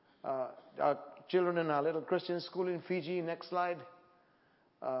 Our children in our little Christian school in Fiji. Next slide.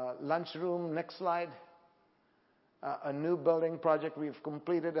 Lunchroom. Next slide. A new building project we've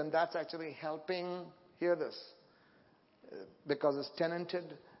completed, and that's actually helping, hear this, because it's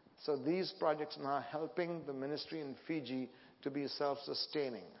tenanted. So these projects are now helping the ministry in Fiji to be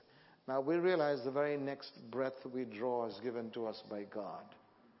self-sustaining. Now we realize the very next breath we draw is given to us by God.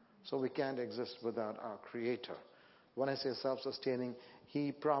 So we can't exist without our Creator. When I say self-sustaining,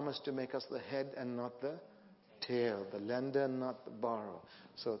 He promised to make us the head and not the tail, the lender and not the borrower.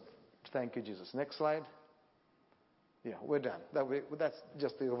 So thank you, Jesus. Next slide. Yeah, we're done. That's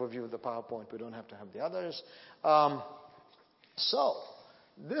just the overview of the PowerPoint. We don't have to have the others. So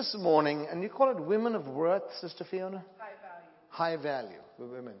this morning, and you call it Women of Worth, Sister Fiona? High value. High value for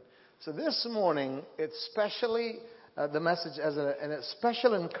women. So this morning, it's specially the message as a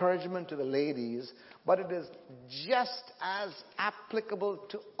special encouragement to the ladies, but it is just as applicable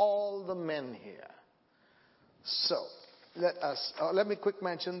to all the men here. So let me quick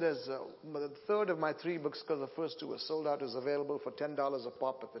mention, there's the third of my 3 books, because the first 2 were sold out, is available for $10 a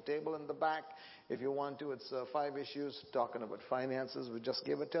pop at the table in the back. If you want to, it's 5 issues talking about finances. We just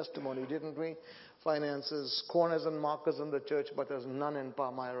gave a testimony, didn't we? Finances, corners and markers in the church, but there's none in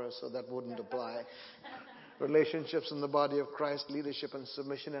Palmyra, so that wouldn't apply. relationships in the body of Christ, leadership and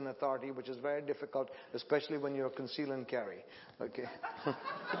submission and authority, which is very difficult, especially when you're conceal and carry. Okay.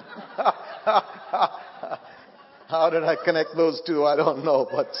 How did I connect those two? I don't know,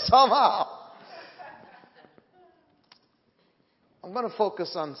 but somehow. I'm going to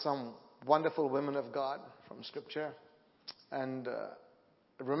focus on some wonderful women of God from Scripture. And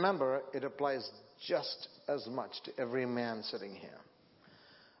remember, it applies just as much to every man sitting here.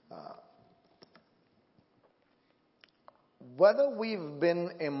 Whether we've been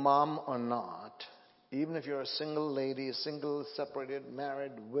a mom or not, even if you're a single lady, single, separated,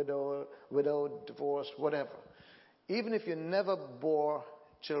 married, widowed, divorced, whatever, even if you never bore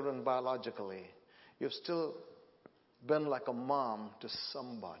children biologically, you've still been like a mom to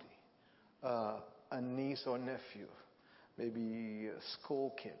somebody, a niece or nephew, maybe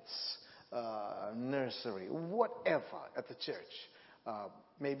school kids, nursery, whatever at the church,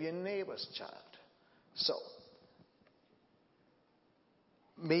 maybe a neighbor's child. So,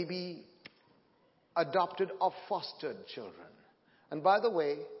 maybe adopted or fostered children. And by the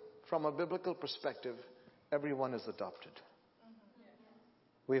way, from a biblical perspective, everyone is adopted.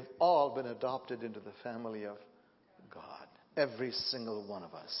 We've all been adopted into the family of God. Every single one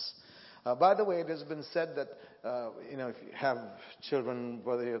of us. By the way, it has been said that, if you have children,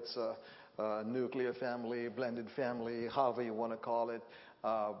 whether it's a nuclear family, blended family, however you want to call it,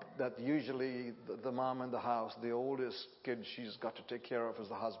 that usually the mom in the house, the oldest kid she's got to take care of is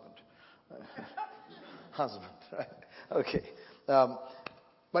the husband. Husband, right? Okay.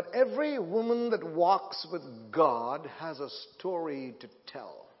 But every woman that walks with God has a story to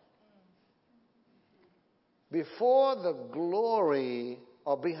tell. Before the glory,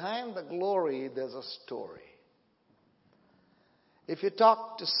 or behind the glory, there's a story. If you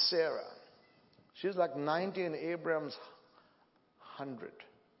talk to Sarah, she's like 90 and Abraham's 100.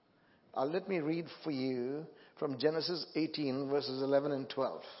 Let me read for you from Genesis 18, verses 11 and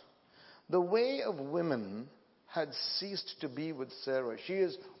 12. The way of women had ceased to be with Sarah. She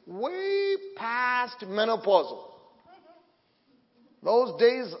is way past menopausal. Those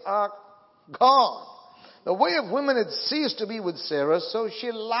days are gone. The way of women had ceased to be with Sarah, so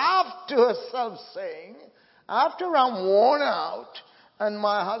she laughed to herself, saying, after I'm worn out and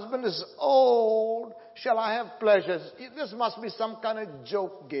my husband is old, shall I have pleasures? This must be some kind of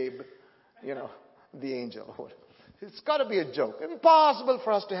joke, Gabe. The angel. It's got to be a joke. Impossible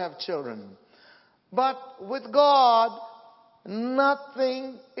for us to have children. But with God,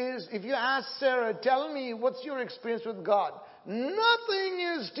 nothing is, if you ask Sarah, tell me what's your experience with God? Nothing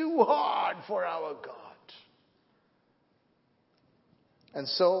is too hard for our God. And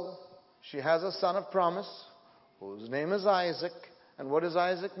so, she has a son of promise, whose name is Isaac. And what does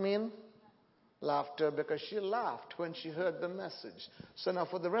Isaac mean? Laughter, because she laughed when she heard the message. So now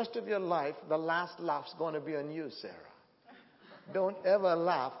for the rest of your life, the last laugh's going to be on you, Sarah. Don't ever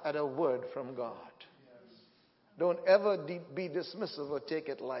laugh at a word from God. Don't ever be dismissive or take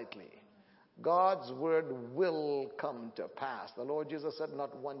it lightly. God's word will come to pass. The Lord Jesus said,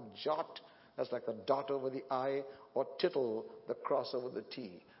 not one jot, that's like a dot over the I, or tittle, the cross over the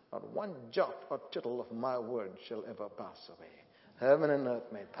T. Not one jot or tittle of my word shall ever pass away. Heaven and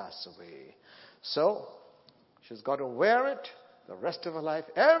earth may pass away. So, she's got to wear it the rest of her life.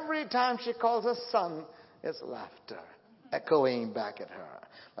 Every time she calls her son, it's laughter echoing back at her.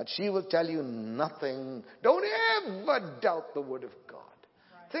 But she will tell you nothing. Don't ever doubt the word of God.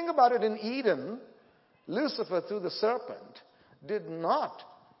 Right. Think about it. In Eden, Lucifer, through the serpent, did not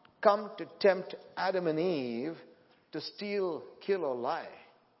come to tempt Adam and Eve to steal, kill, or lie.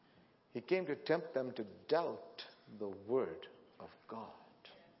 He came to tempt them to doubt the word of God.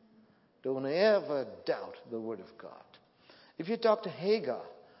 Don't ever doubt the word of God. If you talk to Hagar,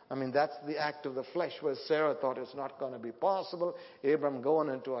 that's the act of the flesh where Sarah thought it's not going to be possible. Abram going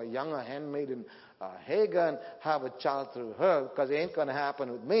into a younger handmaiden, Hagar, and have a child through her, because it ain't going to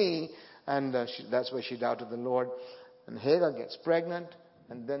happen with me. And that's where she doubted the Lord. And Hagar gets pregnant,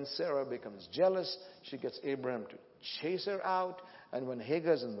 and then Sarah becomes jealous. She gets Abraham to chase her out. And when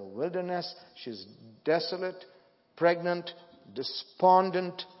Hagar's in the wilderness, she's desolate, pregnant,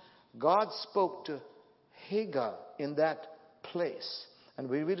 despondent. God spoke to Hagar in that place. And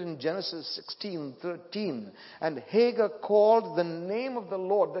we read in Genesis 16:13, and Hagar called the name of the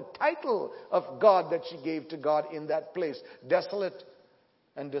Lord, the title of God that she gave to God in that place, desolate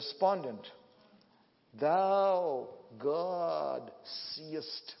and despondent. Thou, God,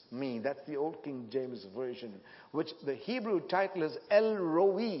 seest me. That's the old King James Version, which the Hebrew title is El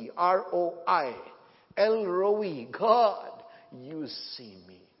Roi, R-O-I. El Roi, God, you see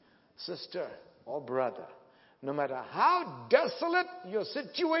me. Sister or brother, no matter how desolate your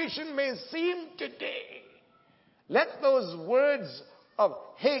situation may seem today, Let those words of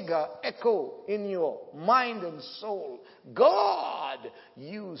Hagar echo in your mind and soul. God,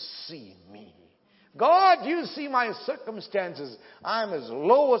 you see me. God, you see my circumstances. I'm as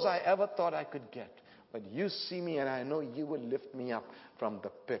low as I ever thought I could get. But you see me, and I know you will lift me up from the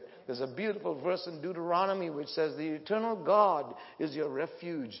pit. There's a beautiful verse in Deuteronomy which says, the eternal God is your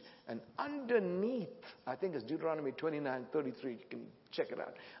refuge. And underneath, I think it's Deuteronomy 29:33. You can check it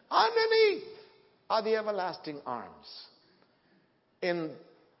out. Underneath are the everlasting arms. In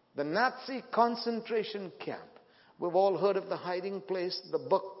the Nazi concentration camp, we've all heard of The Hiding Place, the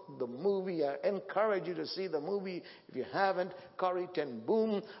book, the movie. I encourage you to see the movie if you haven't. Corrie ten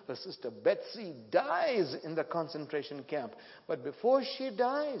Boom, her sister Betsy, dies in the concentration camp. But before she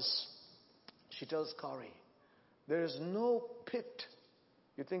dies, she tells Corrie, there is no pit.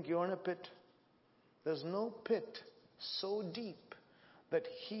 You think you're in a pit? There's no pit so deep that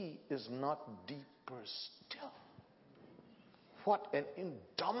he is not deeper still. What an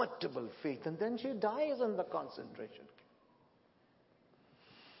indomitable faith. And then she dies in the concentration camp.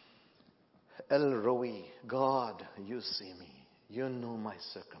 El Roi, God, you see me. You know my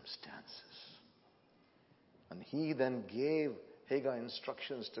circumstances. And he then gave Hagar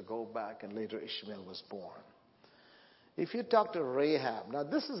instructions to go back, and later Ishmael was born. If you talk to Rahab, now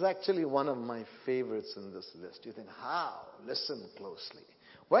this is actually one of my favorites in this list. You think, how? Listen closely.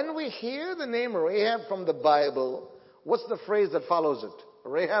 When we hear the name Rahab from the Bible, what's the phrase that follows it?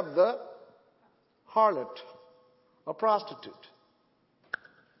 Rahab the harlot, a prostitute.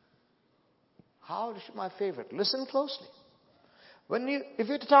 How is she my favorite? Listen closely. If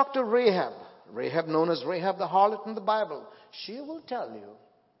you talk to Rahab known as Rahab the harlot in the Bible, she will tell you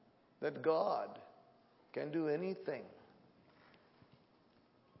that God can do anything,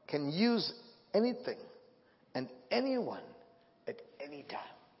 can use anything and anyone at any time.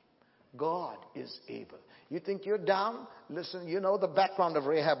 God is able. You think you're down? Listen, you know the background of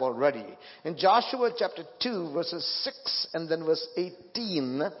Rahab already. In Joshua chapter 2, verses 6 and then verse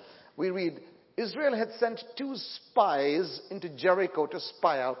 18, we read, Israel had sent 2 spies into Jericho to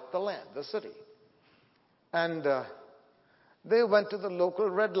spy out the land, the city. And they went to the local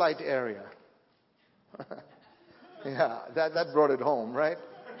red light area. Yeah, that brought it home, right?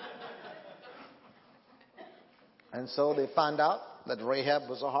 And so they found out that Rahab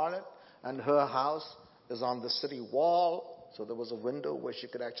was a harlot, and her house is on the city wall. So there was a window where she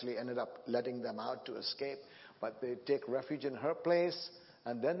could actually ended up letting them out to escape. But they take refuge in her place.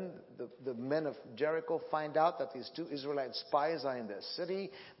 And then the men of Jericho find out that these 2 Israelite spies are in their city.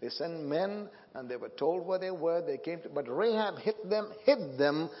 They send men, and they were told where they were. They came to, but Rahab hid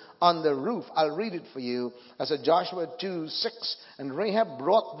them on the roof. I'll read it for you. I said Joshua 2:6. And Rahab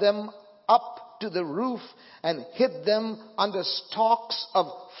brought them up to the roof and hid them under stalks of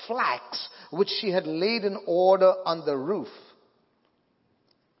flax, which she had laid in order on the roof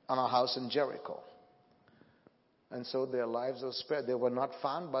on a house in Jericho. And so their lives were spared. They were not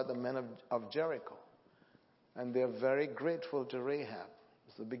found by the men of Jericho. And they're very grateful to Rahab.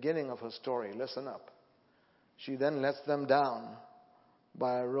 It's the beginning of her story. Listen up. She then lets them down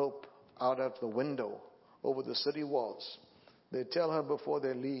by a rope out of the window over the city walls. They tell her before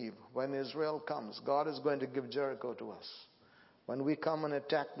they leave, when Israel comes, God is going to give Jericho to us. When we come and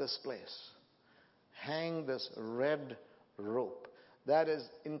attack this place, hang this red rope. That is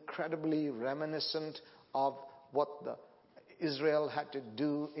incredibly reminiscent of what Israel had to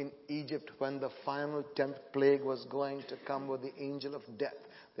do in Egypt when the final 10th plague was going to come with the angel of death.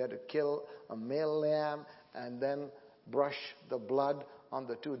 They had to kill a male lamb and then brush the blood on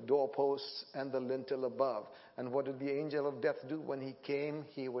the 2 doorposts and the lintel above. And what did the angel of death do? When he came,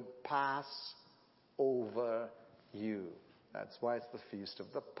 he would pass over you. That's why it's the feast of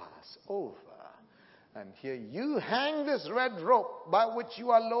the Passover. And here you hang this red rope by which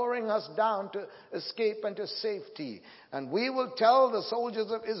you are lowering us down to escape and to safety. And we will tell the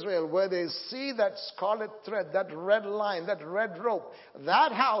soldiers of Israel where they see that scarlet thread, that red line, that red rope,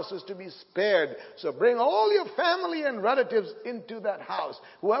 that house is to be spared. So bring all your family and relatives into that house.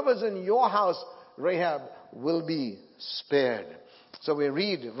 Whoever's in your house, Rahab, will be spared. So we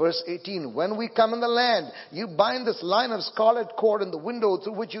read verse 18, when we come in the land, you bind this line of scarlet cord in the window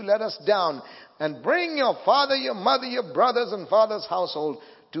through which you let us down, and bring your father, your mother, your brothers and father's household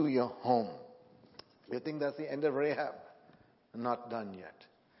to your home. You think that's the end of Rahab? Not done yet.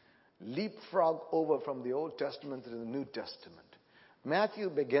 Leapfrog over from the Old Testament to the New Testament. Matthew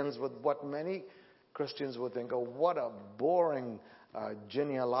begins with what many Christians would think, oh, what a boring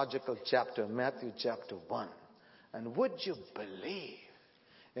genealogical chapter, Matthew chapter 1. And would you believe,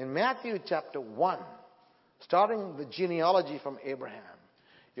 in Matthew chapter 1, starting the genealogy from Abraham,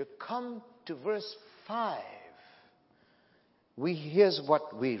 you come to verse 5, here's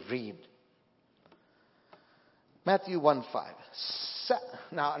what we read. Matthew 1:5.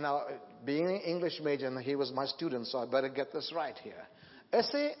 Now, being an English major, and he was my student, so I better get this right here.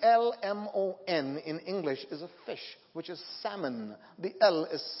 Salmon in English is a fish, which is salmon. The L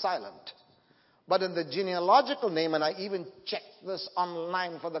is silent. But in the genealogical name, and I even checked this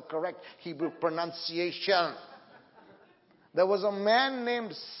online for the correct Hebrew pronunciation, there was a man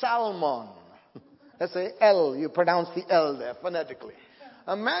named Salmon. S-A-L, you pronounce the L there phonetically.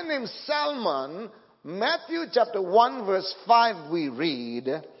 A man named Salmon, Matthew chapter 1 verse 5 we read,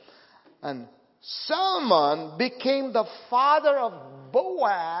 and Salmon became the father of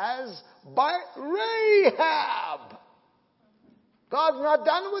Boaz by Rahab. God's not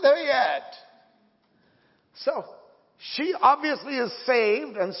done with her yet. So, she obviously is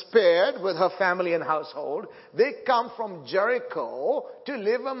saved and spared with her family and household. They come from Jericho to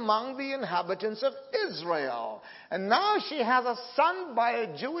live among the inhabitants of Israel. And now she has a son by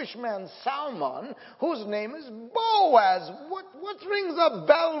a Jewish man, Salmon, whose name is Boaz. What rings a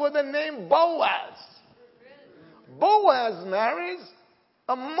bell with the name Boaz? Boaz marries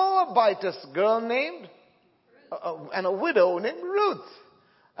a Moabitess girl named, and a widow named Ruth.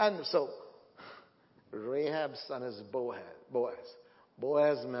 And so, Rahab's son is Boaz.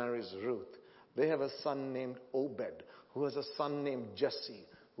 Boaz marries Ruth. They have a son named Obed, who has a son named Jesse,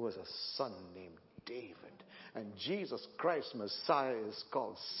 who has a son named David. And Jesus Christ, Messiah, is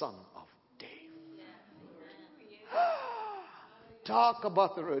called Son of David. Talk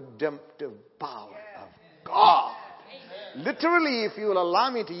about the redemptive power of God. Literally, if you will allow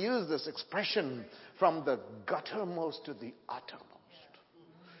me to use this expression, from the guttermost to the uttermost.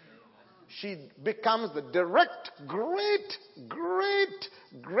 She becomes the direct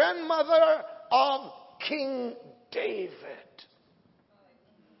great-great-grandmother of King David.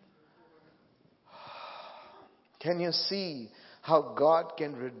 Can you see how God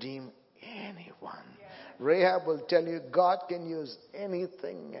can redeem anyone? Rahab will tell you God can use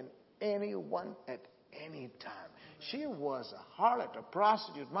anything and anyone at any time. She was a harlot, a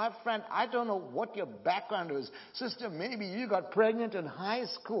prostitute. My friend, I don't know what your background is. Sister, maybe you got pregnant in high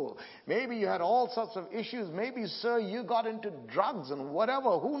school. Maybe you had all sorts of issues. Maybe, sir, you got into drugs and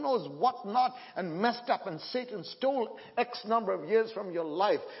whatever. Who knows what not, and messed up, and Satan stole X number of years from your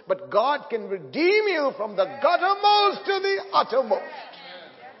life. But God can redeem you from the guttermost to the uttermost.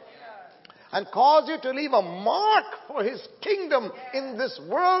 And cause you to leave a mark for His kingdom in this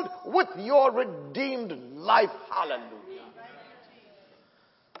world with your redeemed life. Hallelujah.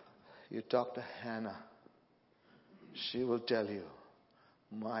 You talk to Hannah. She will tell you,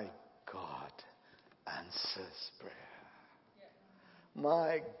 my God answers prayer.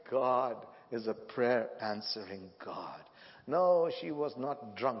 My God is a prayer answering God. No, she was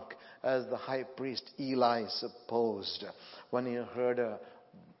not drunk as the high priest Eli supposed when he heard her.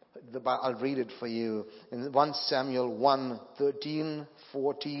 I'll read it for you. In 1 Samuel 1, 13,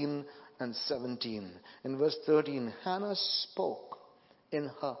 14, and 17. In verse 13, Hannah spoke in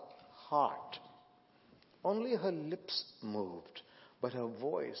her heart. Only her lips moved, but her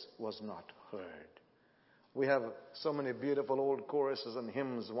voice was not heard. We have so many beautiful old choruses and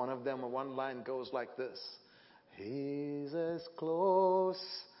hymns. One of them, one line goes like this. He's as close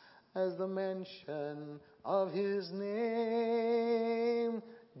as the mention of His name,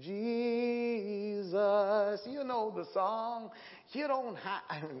 Jesus. You know the song. You don't have,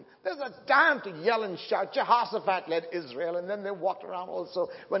 there's a time to yell and shout. Jehoshaphat led Israel, and then they walked around also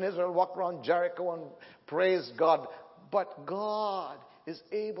when Israel walked around Jericho and praised God. But God is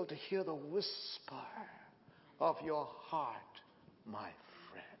able to hear the whisper of your heart, my friend.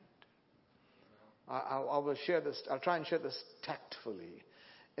 I will share this. I'll try and share this tactfully.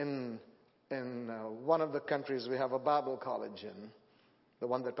 In one of the countries we have a Bible college in, the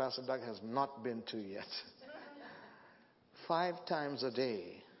one that Pastor Doug has not been to yet. 5 times a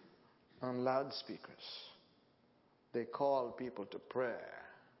day on loudspeakers, they call people to prayer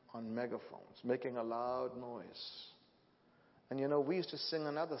on megaphones, making a loud noise. And you know, we used to sing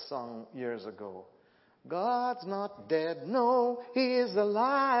another song years ago. God's not dead, no, He is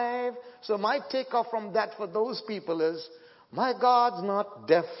alive. So my takeoff from that for those people is, my God's not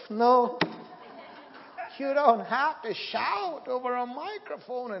deaf, no. You don't have to shout over a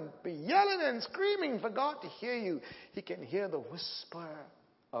microphone and be yelling and screaming for God to hear you. He can hear the whisper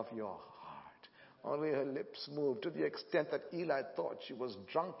of your heart. Only her lips moved to the extent that Eli thought she was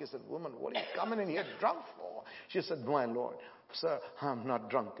drunk. He said, woman, what are you coming in here drunk for? She said, my Lord, sir, I'm not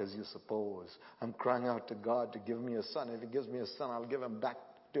drunk as you suppose. I'm crying out to God to give me a son. If He gives me a son, I'll give him back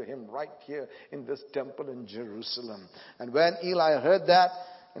to Him right here in this temple in Jerusalem. And when Eli heard that,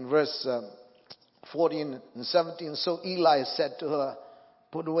 in verse 14 and 17. So Eli said to her,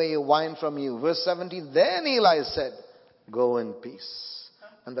 put away your wine from you. Verse 17. Then Eli said, go in peace.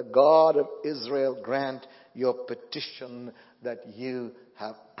 And the God of Israel grant your petition that you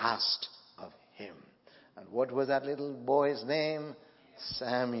have asked of him. And what was that little boy's name?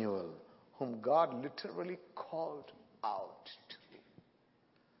 Samuel, whom God literally called out to.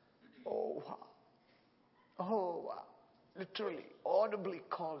 Oh, wow. Oh, wow. Literally, audibly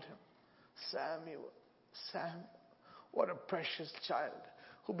called him Samuel. Samuel. What a precious child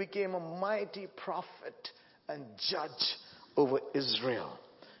who became a mighty prophet and judge over Israel.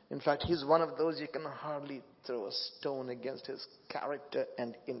 In fact, he's one of those you can hardly throw a stone against his character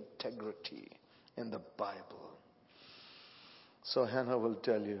and integrity in the Bible. So Hannah will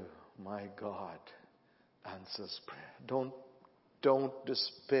tell you, my God answers prayer. Don't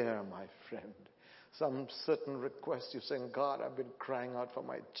despair, my friend. Some certain request you're saying, God, I've been crying out for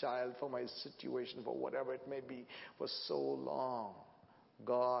my child, for my situation, for whatever it may be, for so long.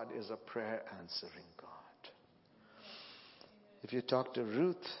 God is a prayer answering God. If you talk to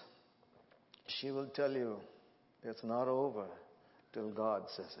Ruth, she will tell you it's not over till God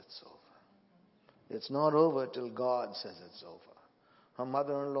says it's over. It's not over till God says it's over. Her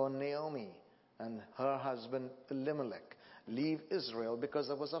mother-in-law Naomi and her husband Elimelech leave Israel because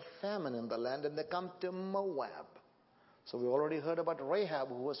there was a famine in the land, and they come to Moab. So we already heard about Rahab,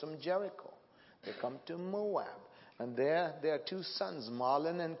 who was from Jericho. They come to Moab. And there their two sons,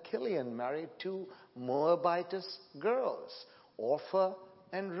 Mahlon and Chilion, married two Moabitess girls, Orpah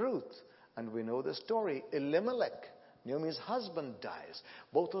and Ruth. And we know the story. Elimelech, Naomi's husband, dies.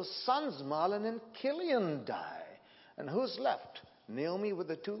 Both her sons, Mahlon and Chilion, die. And who's left? Naomi with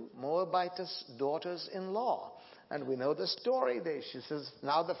the two Moabitess daughters-in-law. And we know the story there. She says,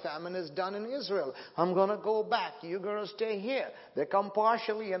 now the famine is done in Israel. I'm going to go back. You girls stay here. They come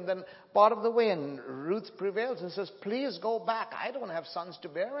partially and then part of the way. And Ruth prevails and says, please go back. I don't have sons to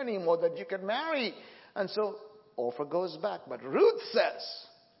bear anymore that you can marry. And so Orpah goes back. But Ruth says,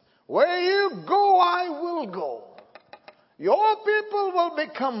 where you go, I will go. Your people will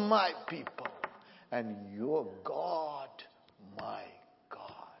become my people. And your God, my God.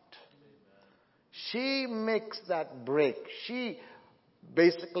 She makes that break. She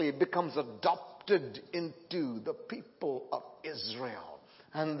basically becomes adopted into the people of Israel.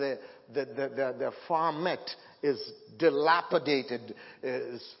 And their farmette is dilapidated,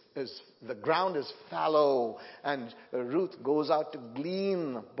 the ground is fallow, and Ruth goes out to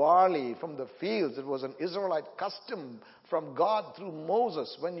glean barley from the fields. It was an Israelite custom from God through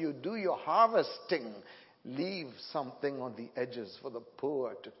Moses. When you do your harvesting, leave something on the edges for the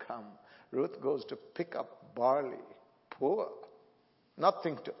poor to come. Ruth goes to pick up barley. Poor.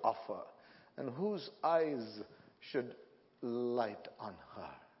 Nothing to offer. And whose eyes should light on her?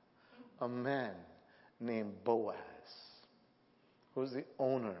 A man named Boaz, who's the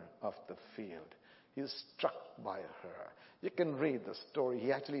owner of the field. He's struck by her. You can read the story.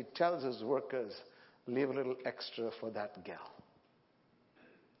 He actually tells his workers, leave a little extra for that gal.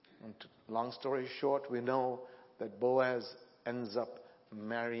 And long story short, we know that Boaz ends up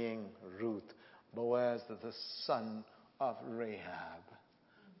marrying Ruth. Boaz is the son of Rahab,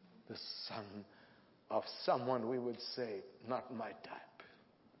 the son of someone we would say, not my type.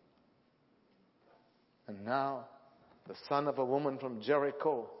 And now, the son of a woman from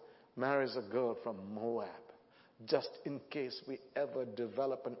Jericho marries a girl from Moab. Just in case we ever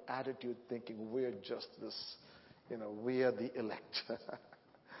develop an attitude thinking we're just this, we are the elect.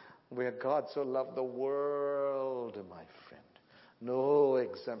 Where God so loved the world, my friend. No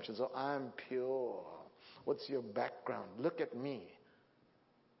exemptions. Oh, I'm pure. What's your background? Look at me.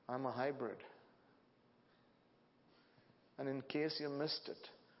 I'm a hybrid. And in case you missed it,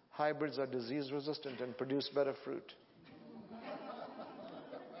 hybrids are disease resistant and produce better fruit.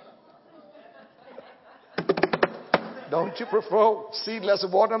 Don't you prefer seedless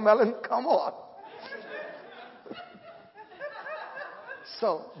watermelon? Come on.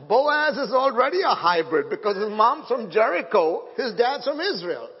 So Boaz is already a hybrid because his mom's from Jericho, his dad's from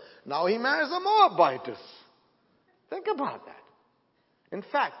Israel. Now he marries a Moabitess. Think about that. In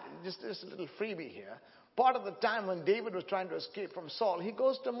fact, just a little freebie here. Part of the time when David was trying to escape from Saul, he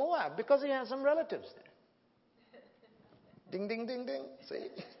goes to Moab because he has some relatives there. Ding, ding, ding, ding. See?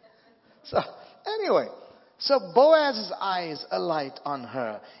 So anyway, so Boaz's eyes alight on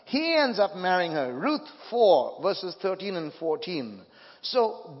her. He ends up marrying her. Ruth 4, verses 13 and 14.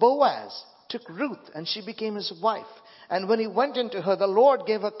 So Boaz took Ruth and she became his wife. And when he went into her, the Lord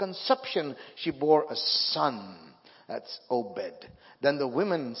gave her conception. She bore a son. That's Obed. Then the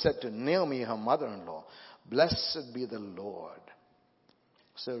women said to Naomi, her mother-in-law, blessed be the Lord.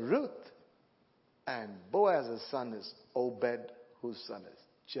 So Ruth And Boaz's son is Obed, whose son is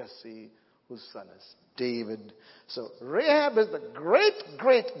Jesse, whose son is David. So Rahab is the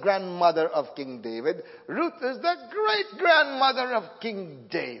great-great-grandmother of King David. Ruth is the great-grandmother of King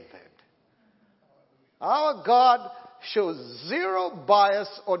David. Our God shows zero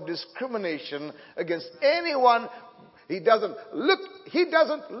bias or discrimination against anyone. He doesn't look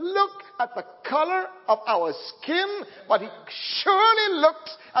at the color of our skin, but he surely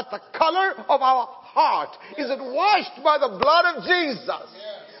looks at the color of our heart. Is it washed by the blood of Jesus?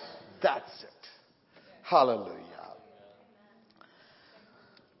 That's it. Hallelujah.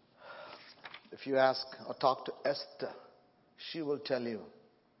 If you ask or talk to Esther, she will tell you,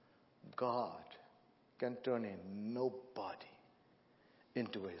 God can turn a nobody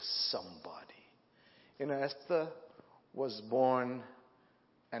into a somebody. You know, Esther was born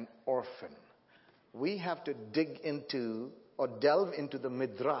an orphan. We have to dig into or delve into the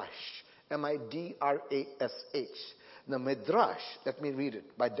Midrash, Midrash. The Midrash, let me read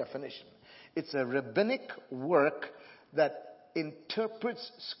it by definition. It's a rabbinic work that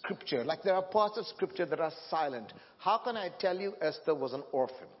interprets Scripture. Like there are parts of Scripture that are silent. How can I tell you Esther was an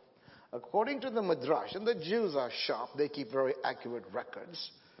orphan? According to the Midrash, and the Jews are sharp, they keep very accurate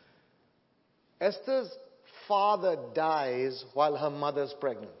records. Esther's father dies while her mother's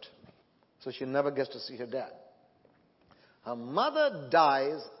pregnant. So she never gets to see her dad. Her mother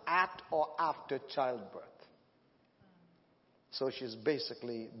dies at or after childbirth. So she's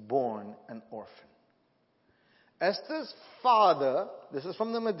basically born an orphan. Esther's father, this is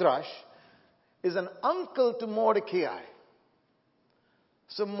from the Midrash, is an uncle to Mordecai.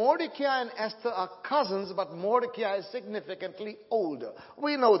 So Mordecai and Esther are cousins, but Mordecai is significantly older.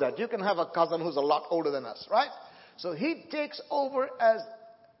 We know that. You can have a cousin who's a lot older than us, right? So he takes over as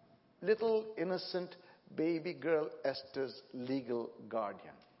little innocent baby girl Esther's legal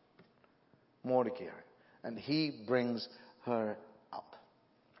guardian, Mordecai. And he brings her up.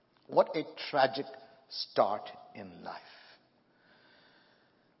 What a tragic start in life.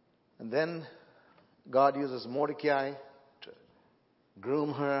 And then God uses Mordecai to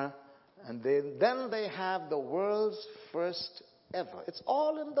groom her, and then they have the world's first ever. It's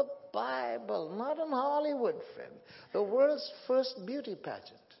all in the Bible, not in Hollywood, friend. The world's first beauty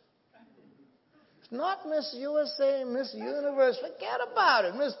pageant. It's not Miss USA, Miss Universe. Forget about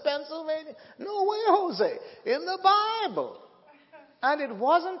it. Miss Pennsylvania. No way, Jose. In the Bible. And it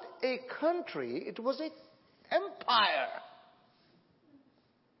wasn't a country, it was an empire.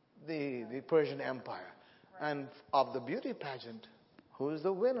 The Persian Empire. And of the beauty pageant, who is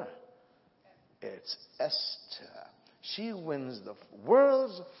the winner? It's Esther. She wins the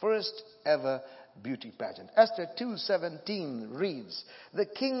world's first ever beauty pageant. Esther 2:17 reads, "The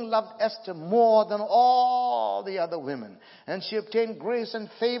king loved Esther more than all the other women, and she obtained grace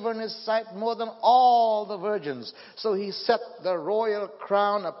and favor in his sight more than all the virgins. So he set the royal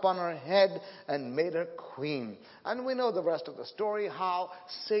crown upon her head and made her queen." And we know the rest of the story, how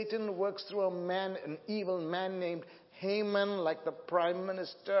Satan works through an evil man named Haman, like the prime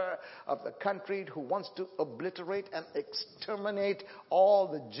minister of the country, who wants to obliterate and exterminate all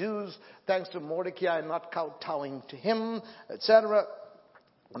the Jews, thanks to Mordecai not kowtowing to him, etc.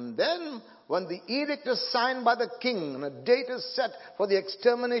 And then, when the edict is signed by the king and a date is set for the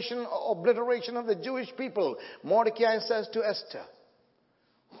extermination or obliteration of the Jewish people, Mordecai says to Esther,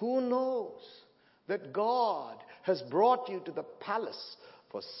 "Who knows that God has brought you to the palace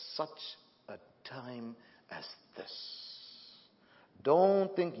for such a time as this?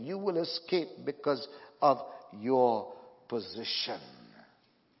 Don't think you will escape because of your position."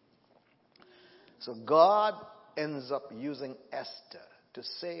 So God ends up using Esther to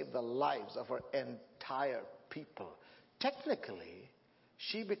save the lives of her entire people. Technically,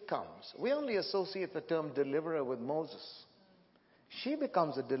 she becomes, we only associate the term deliverer with Moses. She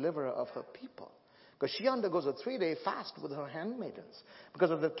becomes a deliverer of her people. Because she undergoes a 3-day fast with her handmaidens.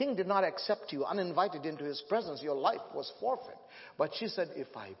 Because if the king did not accept you uninvited into his presence, your life was forfeit. But she said,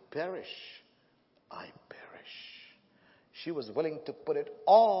 "If I perish, I perish." She was willing to put it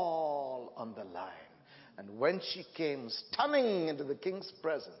all on the line. And when she came stunning into the king's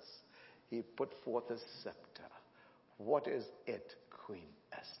presence, he put forth his scepter. "What is it, Queen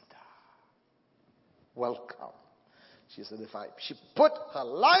Esther? Welcome." She said, she put her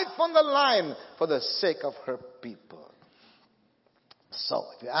life on the line for the sake of her people. So,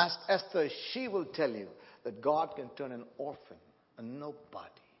 if you ask Esther, she will tell you that God can turn an orphan, a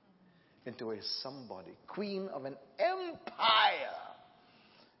nobody, into a somebody, queen of an empire.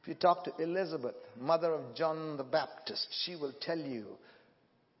 If you talk to Elizabeth, mother of John the Baptist, she will tell you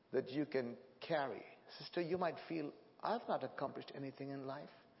that you can carry. Sister, you might feel, I've not accomplished anything in life.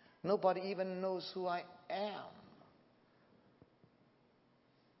 Nobody even knows who I am.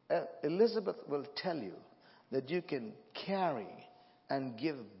 Elizabeth will tell you that you can carry and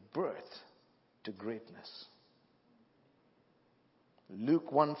give birth to greatness.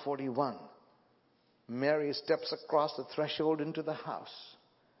 Luke 1:41. Mary steps across the threshold into the house.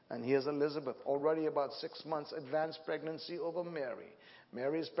 And here's Elizabeth, already about 6 months advanced pregnancy over Mary.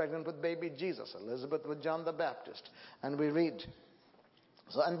 Mary is pregnant with baby Jesus. Elizabeth with John the Baptist. And we read.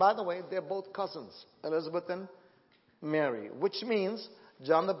 So, and by the way, they're both cousins, Elizabeth and Mary, which means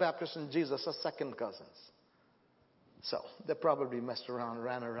John the Baptist and Jesus are second cousins. So they probably messed around,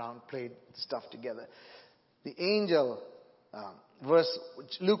 ran around, played stuff together. The angel,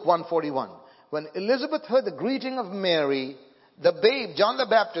 Luke 1:41. When Elizabeth heard the greeting of Mary, the babe, John the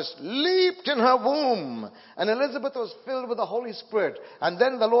Baptist, leaped in her womb. And Elizabeth was filled with the Holy Spirit. And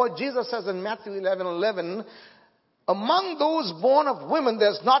then the Lord Jesus says in Matthew 11:11, among those born of women,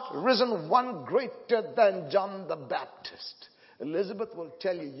 there's not risen one greater than John the Baptist. Elizabeth will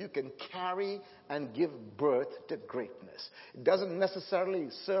tell you, you can carry and give birth to greatness. It doesn't necessarily,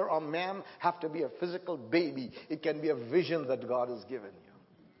 sir or ma'am, have to be a physical baby. It can be a vision that God has given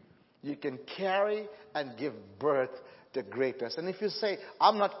you. You can carry and give birth to greatness. And if you say,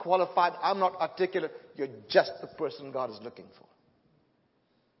 I'm not qualified, I'm not articulate, you're just the person God is looking for.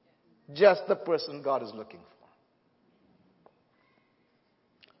 Just the person God is looking for.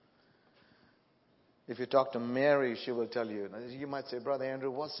 If you talk to Mary, she will tell you. You might say, Brother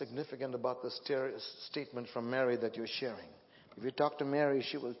Andrew, what's significant about this statement from Mary that you're sharing? If you talk to Mary,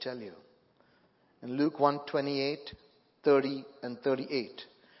 she will tell you. In Luke 1:28, 30 and 38,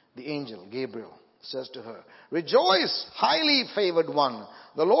 the angel, Gabriel, says to her, rejoice, highly favored one.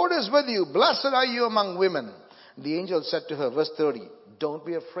 The Lord is with you. Blessed are you among women. The angel said to her, verse 30, don't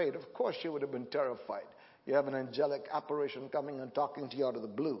be afraid. Of course, she would have been terrified. You have an angelic apparition coming and talking to you out of the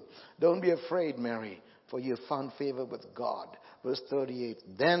blue. Don't be afraid, Mary, for you have found favor with God. Verse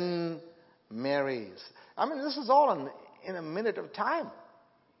 38, then Mary's. This is all in a minute of time.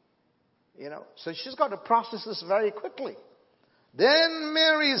 So she's got to process this very quickly. Then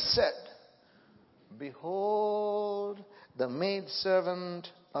Mary said, behold, the maidservant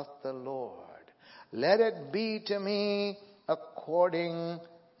of the Lord. Let it be to me according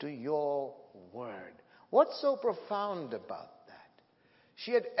to your word. What's so profound about that?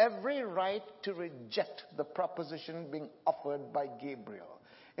 She had every right to reject the proposition being offered by Gabriel.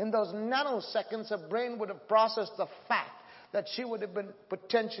 In those nanoseconds, her brain would have processed the fact that she would have been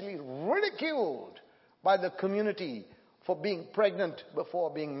potentially ridiculed by the community for being pregnant before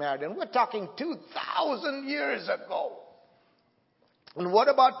being married. And we're talking 2,000 years ago. And what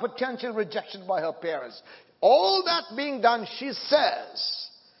about potential rejection by her parents? All that being done, she says,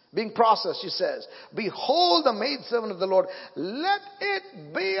 being processed, she says, behold the maidservant of the Lord. Let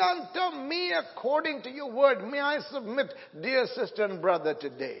it be unto me according to your word. May I submit, dear sister and brother,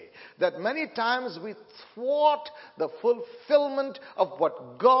 today, that many times we thwart the fulfillment of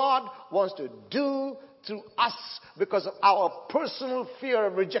what God wants to do through us because of our personal fear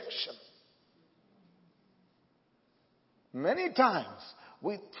of rejection. Many times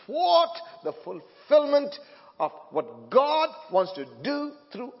we thwart the fulfillment of what God wants to do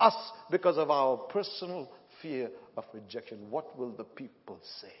through us because of our personal fear of rejection. What will the people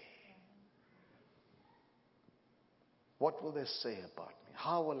say? What will they say about me?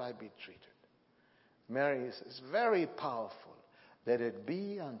 How will I be treated? Mary is very powerful. Let it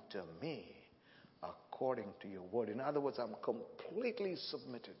be unto me according to your word. In other words, I'm completely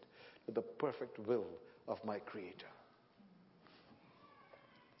submitted to the perfect will of my Creator.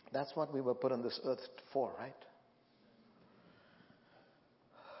 That's what we were put on this earth for, right?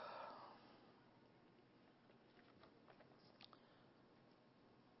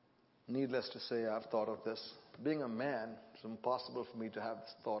 Needless to say, I've thought of this. Being a man, it's impossible for me to have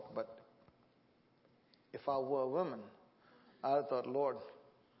this thought, but if I were a woman, I would have thought, Lord,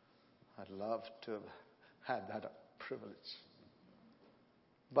 I'd love to have had that privilege.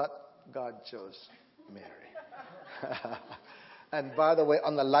 But God chose Mary. And by the way,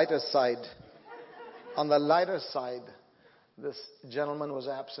 on the lighter side, this gentleman was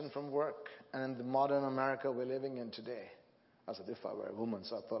absent from work. And in the modern America we're living in today, I said, if I were a woman,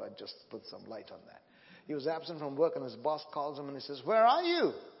 so I thought I'd just put some light on that. He was absent from work and his boss calls him and he says, where are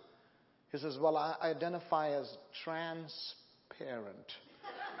you? He says, well, I identify as transparent.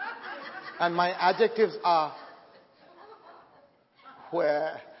 And my adjectives are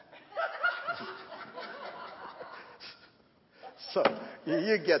where. So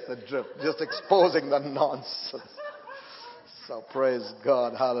you get the drift, just exposing the nonsense. So praise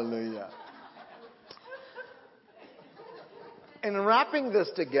God, hallelujah. In wrapping this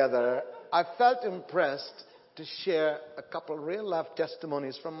together, I felt impressed to share a couple real life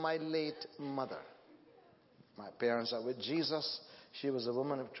testimonies from my late mother. My parents are with Jesus. She was a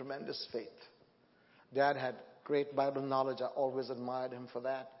woman of tremendous faith. Dad had great Bible knowledge. I always admired him for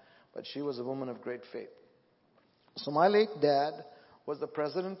that. But she was a woman of great faith. So my late dad was the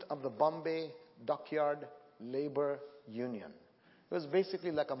president of the Bombay Dockyard Labor Union. It was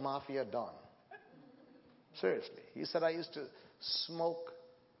basically like a mafia don. Seriously. He said I used to smoke.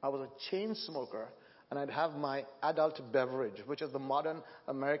 I was a chain smoker, and I'd have my adult beverage, which is the modern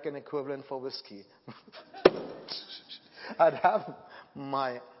American equivalent for whiskey. I'd have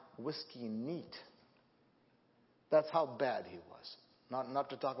my whiskey neat. That's how bad he was. Not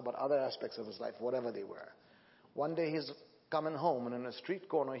to talk about other aspects of his life, whatever they were. One day he's coming home, and in a street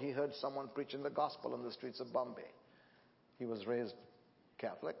corner he heard someone preaching the gospel on the streets of Bombay. He was raised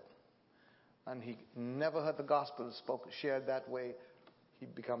Catholic, and he never heard the gospel shared that way. He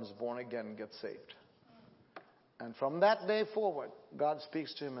becomes born again and gets saved. And from that day forward, God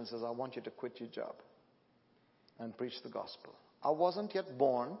speaks to him and says, I want you to quit your job and preach the gospel. I wasn't yet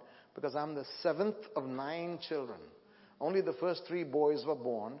born because I'm the 7th of 9 children. Only the first 3 boys were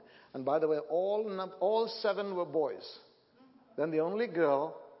born. And by the way, all 7 were boys. Then the only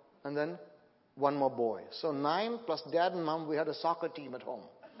girl, and then 1 more boy. So 9 plus dad and mom, we had a soccer team at home.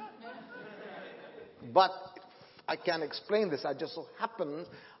 But I can't explain this. I just so happened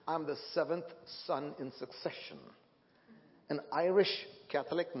I'm the 7th son in succession. An Irish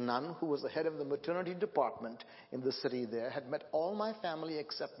Catholic nun who was the head of the maternity department in the city there had met all my family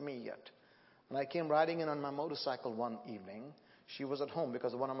except me yet. And I came riding in on my motorcycle one evening. She was at home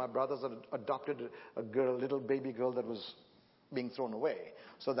because one of my brothers had adopted a girl, little baby girl that was being thrown away.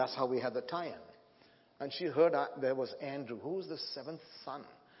 So that's how we had the tie-in. And she heard there was Andrew, who was the 7th son.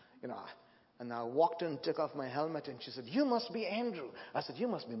 And I walked in, took off my helmet, and she said, you must be Andrew. I said, you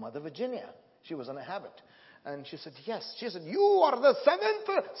must be Mother Virginia. She was in a habit. And she said, yes. She said, you are the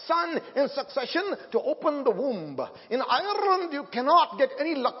 7th son in succession to open the womb. In Ireland, you cannot get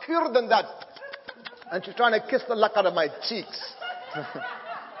any luckier than that. And she's trying to kiss the luck out of my cheeks.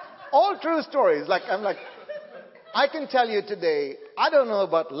 All true stories. I can tell you today, I don't know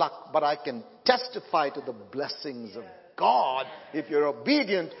about luck, but I can testify to the blessings of God if you're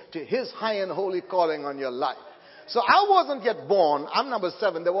obedient to his high and holy calling on your life. So I wasn't yet born. I'm number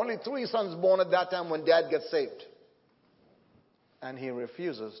 7. There were only 3 sons born at that time when dad gets saved. And he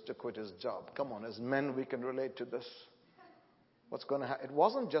refuses to quit his job. Come on, as men, we can relate to this. What's going to happen? It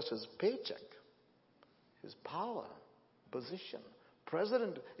wasn't just his paycheck. His power, position,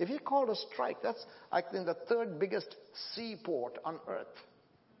 president. If he called a strike, that's, I think, the 3rd biggest seaport on earth.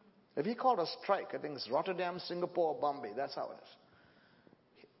 If he called a strike, I think it's Rotterdam, Singapore, Bombay. That's how it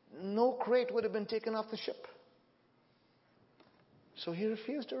is. No crate would have been taken off the ship. So he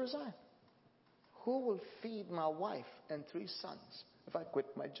refused to resign. Who will feed my wife and 3 sons if I quit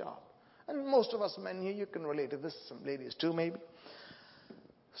my job? And most of us men here, you can relate to this. Some ladies too, maybe.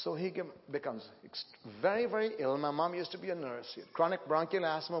 So he becomes very, very ill. My mom used to be a nurse. He had chronic bronchial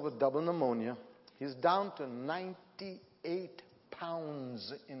asthma with double pneumonia. He's down to 98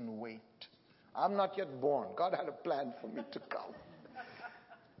 pounds in weight. I'm not yet born. God had a plan for me to come.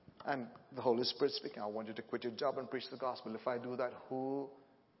 And the Holy Spirit speaking, I want you to quit your job and preach the gospel. If I do that, who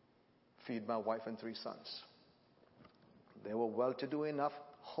feed my wife and 3 sons? They were well-to-do enough.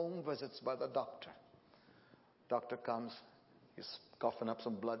 Home visits by the doctor. Doctor comes. He's coughing up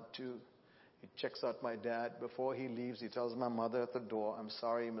some blood too. He checks out my dad. Before he leaves, he tells my mother at the door, I'm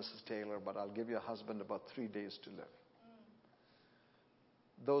sorry, Mrs. Taylor, but I'll give your husband about 3 days to live.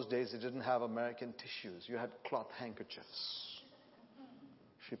 Those days, they didn't have American tissues. You had cloth handkerchiefs.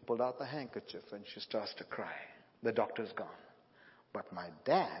 She pulled out the handkerchief and she starts to cry. The doctor's gone. But my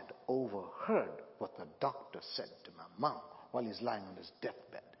dad overheard what the doctor said to my mom while he's lying on his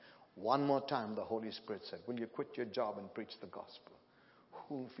deathbed. One more time, the Holy Spirit said, will you quit your job and preach the gospel?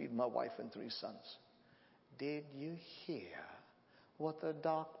 Who'll feed my wife and 3 sons? Did you hear what the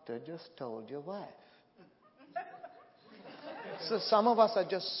doctor just told your wife? So some of us are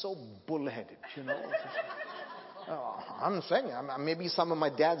just so bullheaded, I'm saying, maybe some of my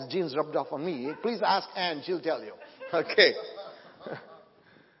dad's genes rubbed off on me. Please ask Anne, she'll tell you. Okay.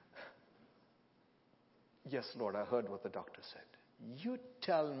 Yes, Lord, I heard what the doctor said. You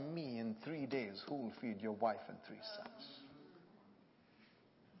tell me in 3 days who will feed your wife and 3 sons.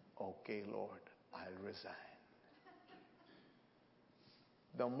 Okay, Lord, I'll resign.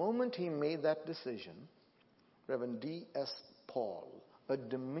 The moment he made that decision, Reverend D.S. Paul, a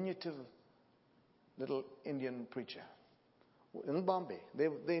diminutive little Indian preacher in Bombay,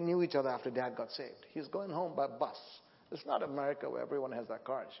 they knew each other after Dad got saved. He's going home by bus It's not America where everyone has their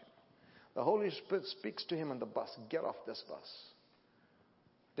cars. The Holy Spirit speaks to him on the bus. Get off this bus.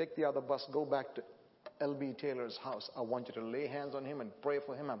 Take the other bus. Go back to L.B. Taylor's house. I want you to lay hands on him and pray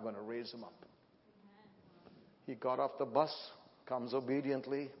for him. I'm going to raise him up. He got off the bus, comes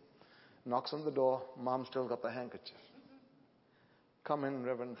obediently, knocks on the door. Mom still got the handkerchief. Come in,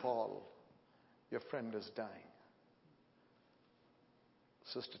 Reverend Paul. Your friend is dying.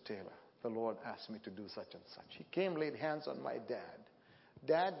 Sister Taylor, the Lord asked me to do such and such. He came, laid hands on my dad.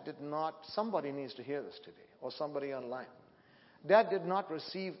 Dad did not, somebody needs to hear this today, or somebody online. Dad did not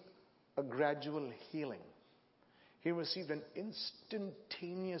receive a gradual healing. He received an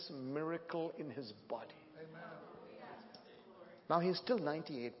instantaneous miracle in his body. Amen. Now he's still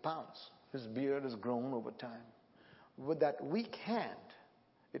 98 pounds. His beard has grown over time. With that weak hand,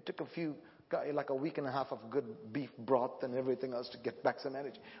 it took like a week and a half of good beef broth and everything else to get back some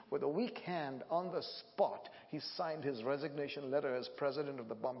energy. With a weak hand, on the spot, he signed his resignation letter as president of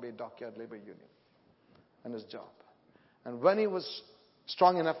the Bombay Dockyard Labor Union and his job. And when he was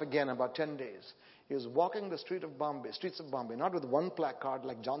strong enough again, about 10 days, he was walking the streets of Bombay, not with one placard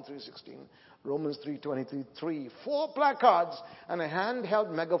like John 3:16, Romans 3:23, 4 placards and a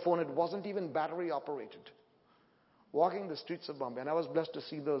handheld megaphone. It wasn't even battery operated. Walking the streets of Bombay. And I was blessed to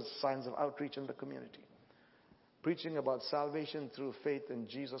see those signs of outreach in the community. Preaching about salvation through faith in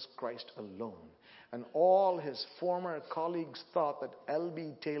Jesus Christ alone. And all his former colleagues thought that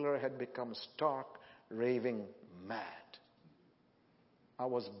L.B. Taylor had become stark, raving mad. I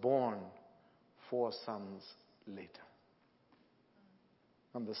was born 4 sons later.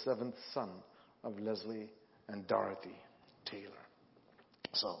 I'm the 7th son of Leslie and Dorothy Taylor.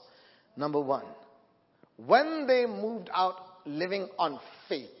 So, number 1. When they moved out living on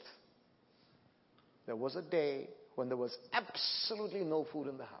faith, there was a day when there was absolutely no food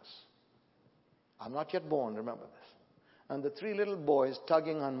in the house. I'm not yet born, remember this. And the 3 little boys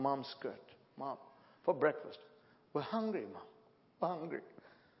tugging on Mom's skirt. Mom, for breakfast. We're hungry, Mom. We're hungry.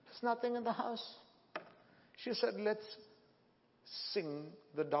 There's nothing in the house. She said, let's sing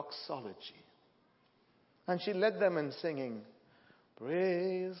the doxology. And she led them in singing,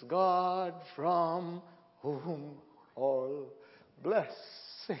 praise God from whom all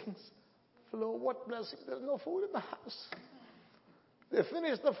blessings flow. What blessing? There's no food in the house. They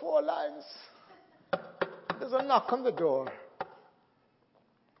finished the 4 lines. There's a knock on the door.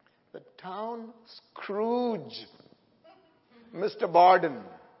 The town Scrooge, Mr. Barden,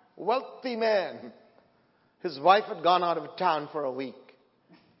 wealthy man. His wife had gone out of town for a week.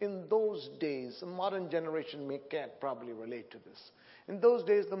 In those days, the modern generation can't probably relate to this. In those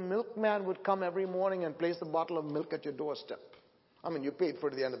days, the milkman would come every morning and place the bottle of milk at your doorstep. I mean, you paid for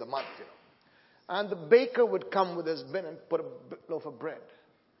it at the end of the month, you know. And the baker would come with his bin and put a loaf of bread.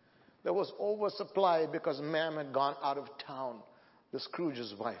 There was oversupply because ma'am had gone out of town, the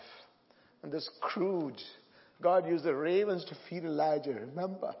Scrooge's wife. And the Scrooge, God used the ravens to feed Elijah,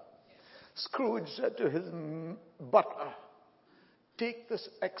 remember? Scrooge said to his butler, take this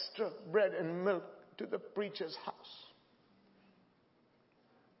extra bread and milk to the preacher's house.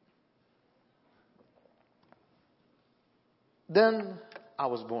 Then I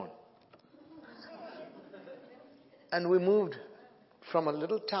was born. And we moved from a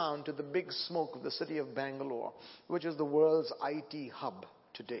little town to the big smoke of the city of Bangalore, which is the world's IT hub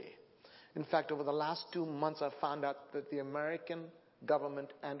today. In fact, over the last 2 months, I found out that the American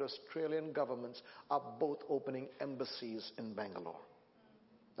government and Australian governments are both opening embassies in Bangalore.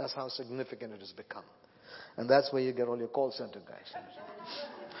 That's how significant it has become. And that's where you get all your call center guys.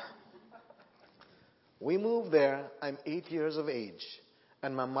 We moved there. I'm 8 years of age.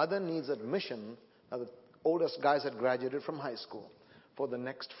 And my mother needs admission. Now, the oldest guys had graduated from high school for the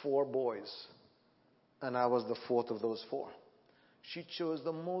next 4 boys. And I was the 4th of those 4. She chose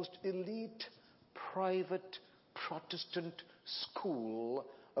the most elite, private, Protestant school,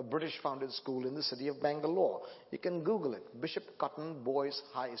 a British-founded school in the city of Bangalore. You can Google it, Bishop Cotton Boys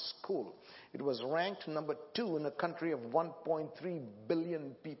High School. It was ranked number 2 in a country of 1.3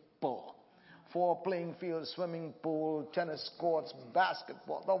 billion people. 4 playing fields, swimming pool, tennis courts,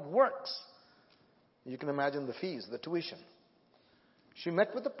 basketball, the works. You can imagine the fees, the tuition. She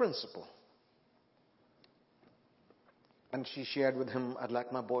met with the principal. And she shared with him, I'd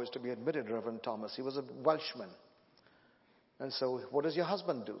like my boys to be admitted, Reverend Thomas. He was a Welshman. And so, what does your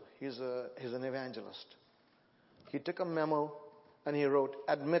husband do? He's an evangelist. He took a memo and he wrote,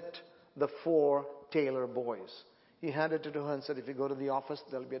 admit the 4 Taylor boys. He handed it to her and said, if you go to the office,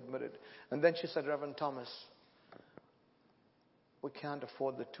 they'll be admitted. And then she said, Reverend Thomas, we can't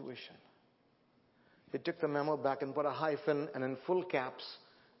afford the tuition. He took the memo back and put a hyphen and in full caps,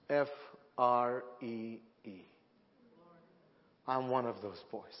 F-R-E-E. I'm one of those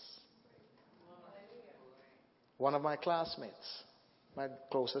boys. One of my classmates, my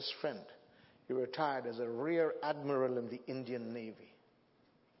closest friend, he retired as a rear admiral in the Indian Navy.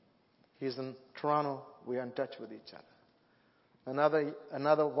 He's in Toronto. We are in touch with each other.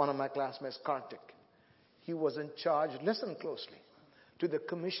 Another one of my classmates, Kartik, he was in charge, listen closely, to the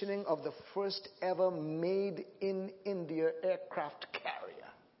commissioning of the first ever made in India aircraft carrier.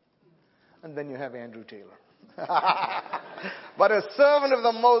 And then you have Andrew Taylor. But a servant of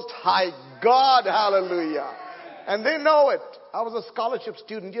the Most High God, hallelujah. And they know it. I was a scholarship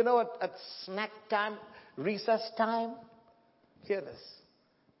student. You know what? At snack time, recess time, hear this.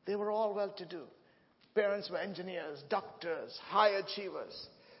 They were all well-to-do. Parents were engineers, doctors, high achievers.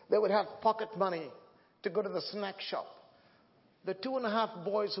 They would have pocket money to go to the snack shop. The 2.5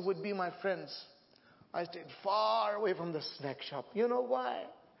 boys who would be my friends, I stayed far away from the snack shop. You know why?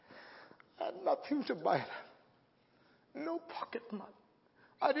 I had nothing to buy them. No pocket money.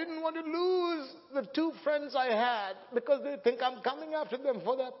 I didn't want to lose the 2 friends I had because they think I'm coming after them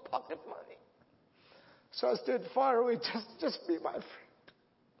for their pocket money. So I stayed far away, just be my friend.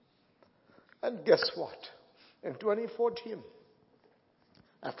 And guess what? In 2014,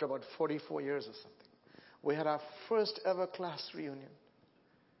 after about 44 years or something, we had our first ever class reunion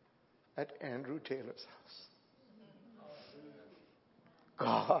at Andrew Taylor's house.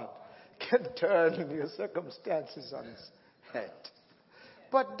 God can turn your circumstances on its head.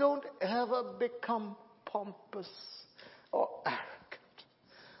 But don't ever become pompous or arrogant.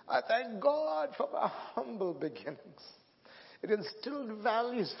 I thank God for my humble beginnings. It instilled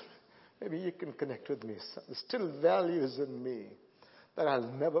values. Maybe you can connect with me. It instilled values in me that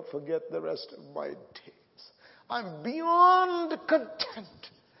I'll never forget the rest of my days. I'm beyond content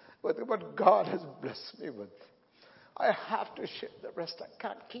with what God has blessed me with. I have to share the rest. I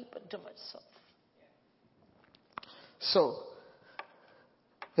can't keep it to myself. So,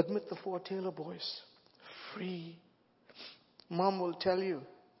 admit the 4 Taylor boys. Free. Mom will tell you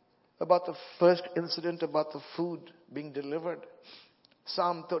about the first incident about the food being delivered.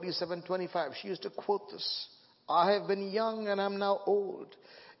 Psalm 37:25. She used to quote this. I have been young and I'm now old,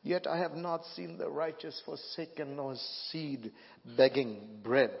 yet I have not seen the righteous forsaken nor seed begging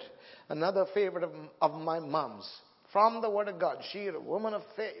bread. Another favorite of my mom's from the Word of God. She, a woman of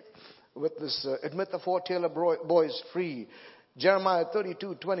faith, with this admit the 4 Taylor boys free. Jeremiah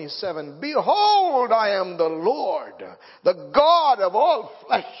 32:27. Behold, I am the Lord, the God of all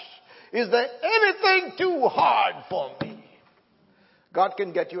flesh. Is there anything too hard for me? God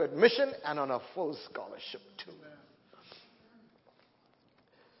can get you admission and on a full scholarship too.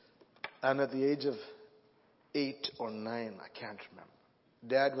 And at the age of 8 or 9, I can't remember,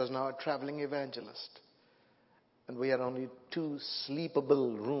 Dad was now a traveling evangelist. And we had only 2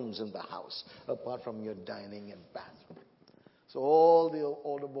 sleepable rooms in the house, apart from your dining and bathroom. So all the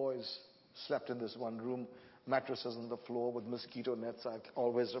older boys slept in this one room, mattresses on the floor with mosquito nets. I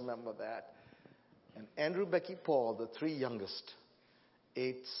always remember that. And Andrew, Becky, Paul, the 3 youngest,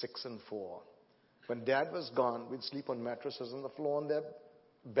 8, 6, and 4. When Dad was gone, we'd sleep on mattresses on the floor in their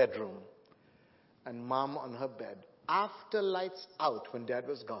bedroom. And Mom on her bed. After lights out, when Dad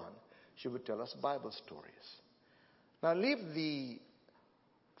was gone, she would tell us Bible stories. Now leave the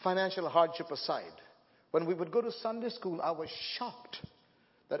financial hardship aside. When we would go to Sunday school, I was shocked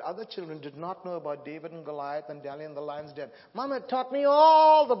that other children did not know about David and Goliath and Daniel and the lion's den. Mom had taught me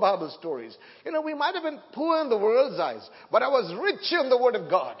all the Bible stories. You know, we might have been poor in the world's eyes, but I was rich in the Word of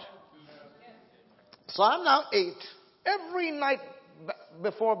God. So I'm now 8. Every night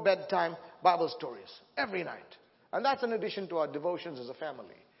before bedtime, Bible stories. Every night. And that's in addition to our devotions as a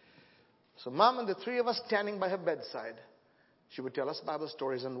family. So Mom and the 3 of us standing by her bedside, she would tell us Bible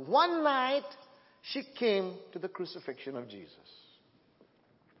stories. And one night, she came to the crucifixion of Jesus.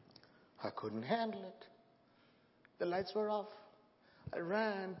 I couldn't handle it. The lights were off. I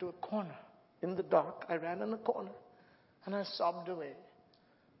ran to a corner. In the dark, I ran in a corner. And I sobbed away.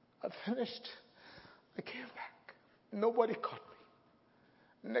 I finished. I came back. Nobody caught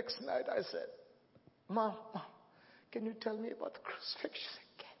me. Next night, I said, Mom, can you tell me about the crucifixion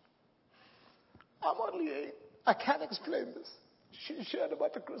again? I'm only 8. I can't explain this. She shared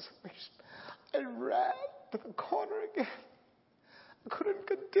about the crucifixion. I ran to the corner again. I couldn't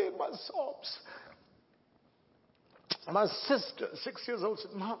contain my sobs. My sister, 6 years old,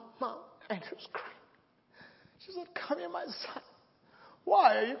 said, Mom, Andrew's crying. She said, come here, my son.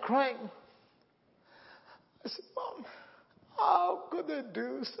 Why are you crying? I said, Mom, how could they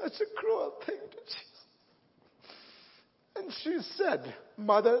do such a cruel thing to Jesus? And she said,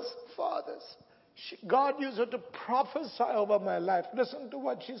 mothers, fathers, God used her to prophesy over my life. Listen to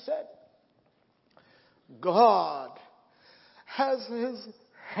what she said. God has his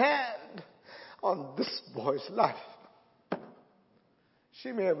hand on this boy's life.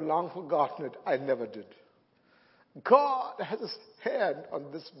 She may have long forgotten it. I never did. God has his hand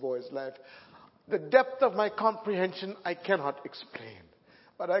on this boy's life. The depth of my comprehension I cannot explain.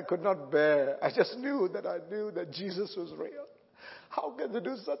 But I could not bear. I just knew that Jesus was real. How can they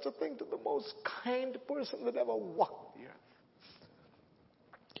do such a thing to the most kind person that ever walked the earth?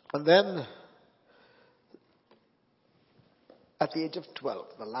 And then, at the age of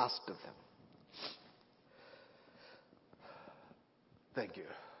 12, the last of them. Thank you.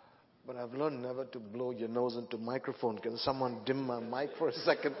 But I've learned never to blow your nose into microphone. Can someone dim my mic for a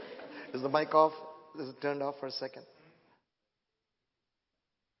second? Is the mic off? Is it turned off for a second?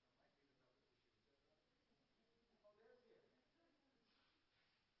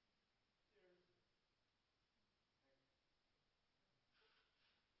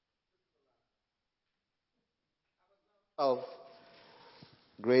 Of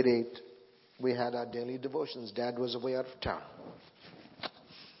grade 8, we had our daily devotions. Dad was away out of town.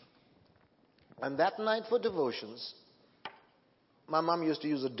 And that night for devotions, my mom used to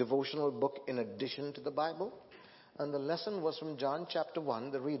use a devotional book in addition to the Bible. And the lesson was from John chapter 1,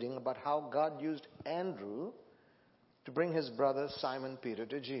 the reading about how God used Andrew to bring his brother Simon Peter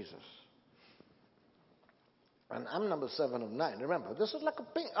to Jesus. And I'm number 7 of 9. Remember, this is like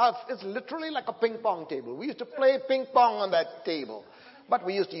it's literally like a ping pong table. We used to play ping pong on that table. But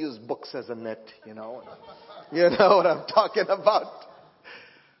we used to use books as a net, you know. You know what I'm talking about.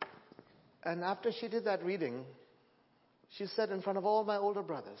 And after she did that reading, she said in front of all my older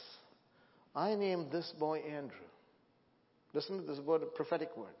brothers, I named this boy Andrew. Listen to this word, a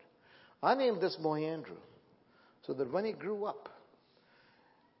prophetic word. I named this boy Andrew so that when he grew up,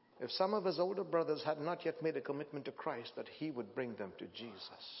 if some of his older brothers had not yet made a commitment to Christ, that he would bring them to Jesus.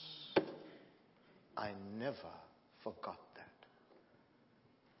 I never forgot that.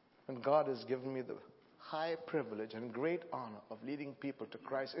 And God has given me the high privilege and great honor of leading people to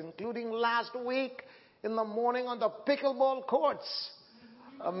Christ, including last week in the morning on the pickleball courts.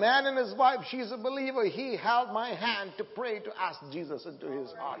 A man and his wife, she's a believer. He held my hand to pray, to ask Jesus into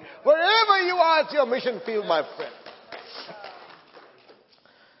his heart. Wherever you are at your mission field, my friend.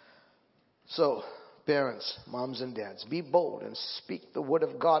 So, parents, moms and dads, be bold and speak the word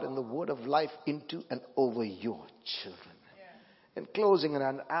of God and the word of life into and over your children. In closing, and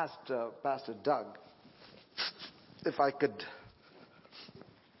I asked Pastor Doug if I could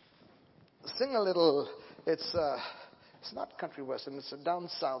sing a little. It's not country western, it's a down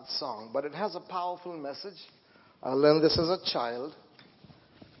south song, but it has a powerful message. I learned this as a child.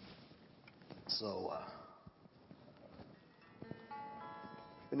 So,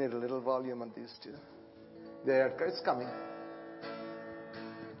 we need a little volume on these two. There, it's coming.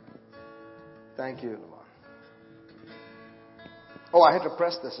 Thank you, Lamar. Oh, I had to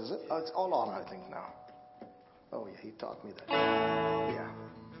press this, is it? Oh, it's all on, I think, now. Oh, yeah, he taught me that. Yeah.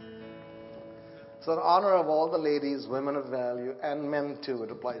 So in honor of all the ladies, women of value, and men too,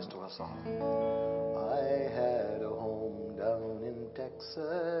 it applies to us all. I had a home down in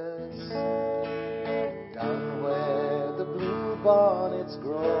Texas, down where the blue bonnets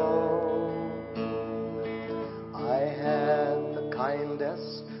grow. I had the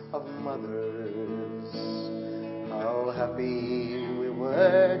kindest of mothers. How happy we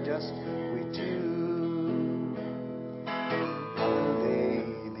were, just we two. One day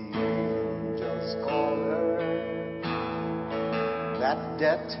the angels called her. That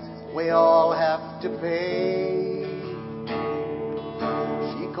debt we all have to pay.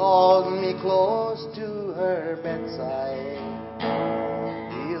 She called me close to her bedside.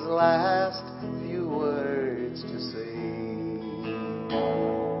 These last few words to say.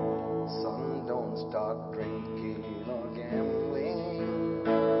 Son, don't start drinking or gambling.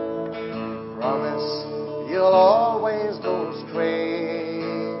 Promise you'll always go straight.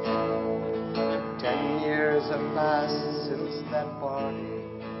 10 years have passed since that party.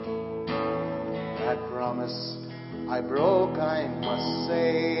 That promise I broke, I must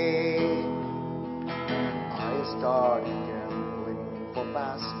say. I started gambling for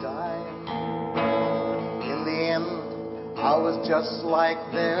pastime. In the end, I was just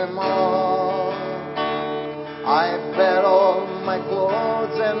like them all. I bet all my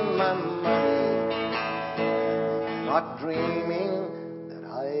clothes and my money, not dreaming that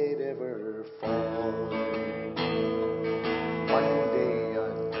I'd ever fall. One day I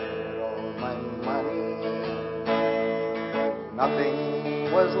bet all my money, nothing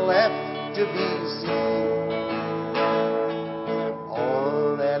was left to be seen.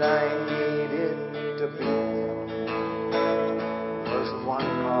 All that I needed to beat was one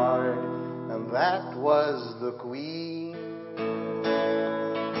card, and that was the Queen.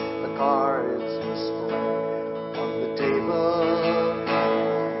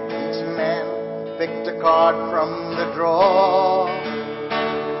 rod from the drawer,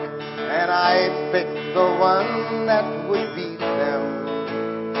 and I picked the one that would beat them.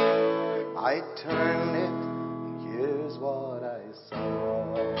 I turned it, and here's what I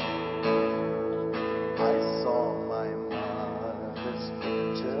saw. I saw my mother's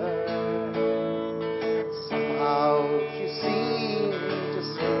picture. Somehow she seemed to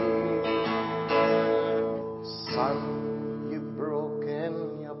say, son, you've broken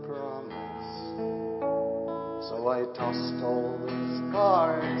your promise. So I tossed all those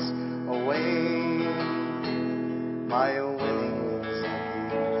cards away. My winnings I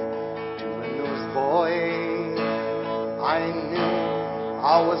gave to a newsboy. I knew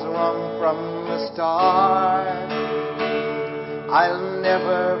I was wrong from the start. I'll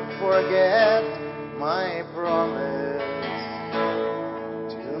never forget my promise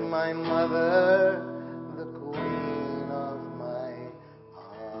to my mother, the queen of my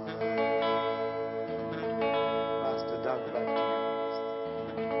heart. Pastor Doug, back to you.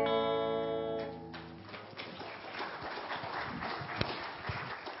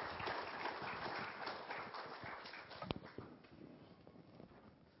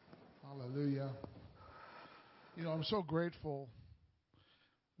 Hallelujah. You know, I'm so grateful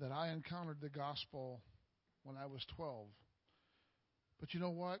that I encountered the gospel when I was 12. But you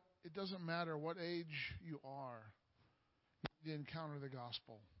know what? It doesn't matter what age you are, you encounter the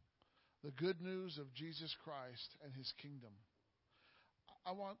gospel. The good news of Jesus Christ and his kingdom.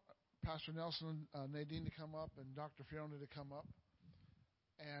 I want Pastor Nelson and Nadine to come up and Dr. Fiona to come up.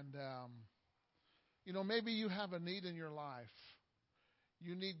 And, you know, maybe you have a need in your life.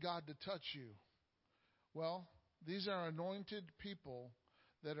 You need God to touch you. Well, these are anointed people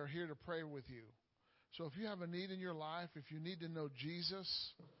that are here to pray with you. So if you have a need in your life, if you need to know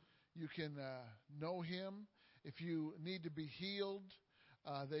Jesus, you can know him. If you need to be healed,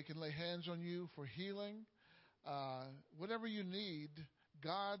 they can lay hands on you for healing. Whatever you need,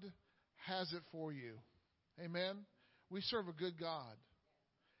 God has it for you. Amen? We serve a good God,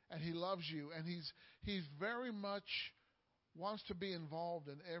 and he loves you, and he's very much wants to be involved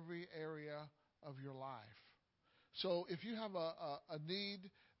in every area of your life. So if you have a need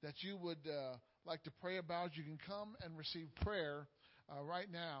that you would like to pray about, you can come and receive prayer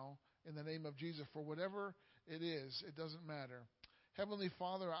right now in the name of Jesus for whatever it is. It doesn't matter. Heavenly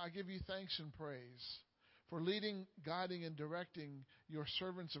Father, I give you thanks and praise for leading, guiding, and directing your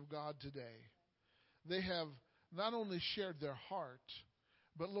servants of God today. They have not only shared their heart,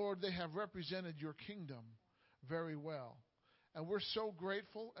 but Lord, they have represented your kingdom very well. And we're so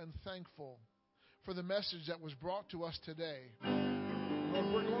grateful and thankful for the message that was brought to us today. Lord,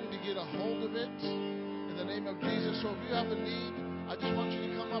 we're going to get a hold of it in the name of Jesus. So if you have a need, I just want you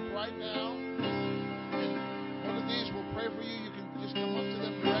to come up right now. And one of these will pray for you. You can just come up to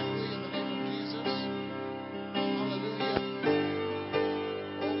them directly in the name of Jesus. Hallelujah.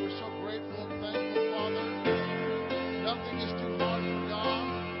 Oh, we're so grateful and thankful, Father. Nothing is too hard for God.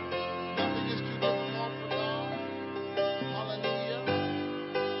 Nothing is too difficult for God. Hallelujah.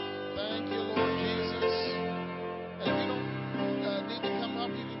 Thank you, Lord Jesus. And if you don't need to come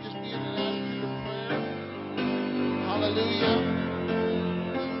up, you can just be in an attitude of prayer. Hallelujah.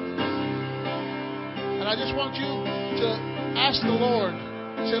 And I just want you to ask the Lord.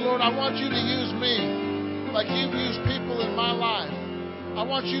 Say, Lord, I want you to use me like you've used people in my life. I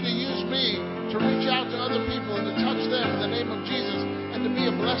want you to use me to reach out to other people and to touch them in the name of Jesus and to be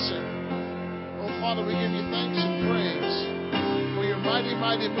a blessing. Oh, Father, we give you thanks and praise for your mighty,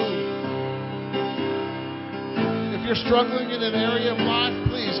 mighty move. If you're struggling in an area of life,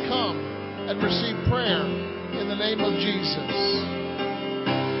 please come and receive prayer in the name of Jesus.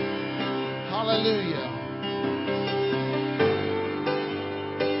 Hallelujah.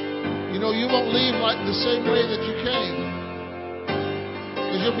 You know, you won't leave like the same way that you came,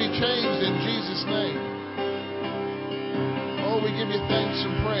 because you'll be changed in Jesus' name. Oh, we give you thanks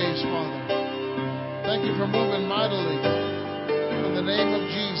and praise, Father. Thank you for moving mightily in the name of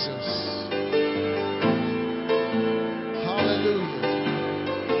Jesus. Hallelujah.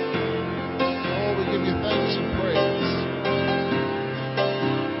 Oh, we give you thanks and praise.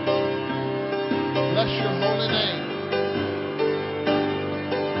 Bless your holy name.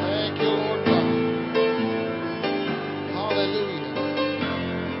 Thank you, Lord God. Hallelujah.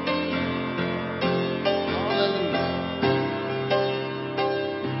 Hallelujah.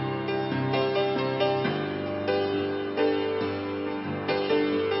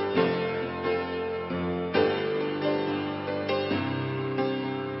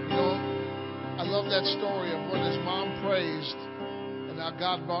 You know, I love that story of when his mom praised and how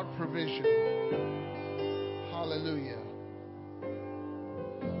God brought provision. Hallelujah.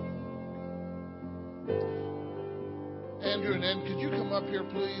 Andrew and Ann, could you come up here,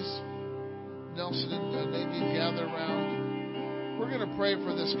 please? Nelson and Nadine, gather around. We're going to pray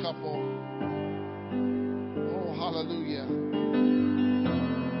for this couple. Oh, hallelujah.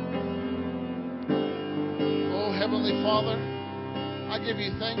 Oh, Heavenly Father, I give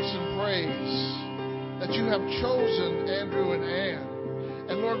you thanks and praise that you have chosen Andrew and Ann.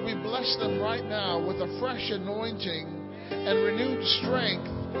 And Lord, we bless them right now with a fresh anointing and renewed strength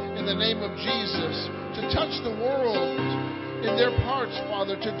in the name of Jesus to touch the world in their parts,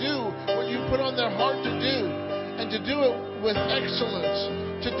 Father, to do what you put on their heart to do, and to do it with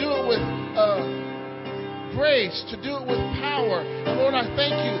excellence, to do it with grace, to do it with power. And Lord, I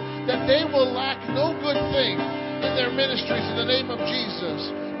thank you that they will lack no good thing in their ministries in the name of Jesus.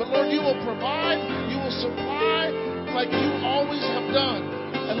 But Lord, you will provide, you will supply like you always have done.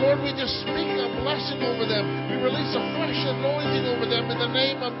 And Lord, we just speak a blessing over them. We release a fresh anointing over them in the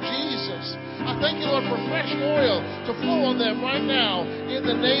name of Jesus. I thank you, Lord, for fresh oil to flow on them right now in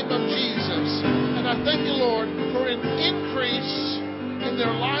the name of Jesus. And I thank you, Lord, for an increase in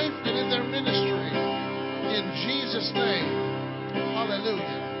their life and in their ministry. In Jesus' name.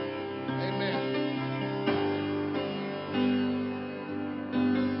 Hallelujah. Amen.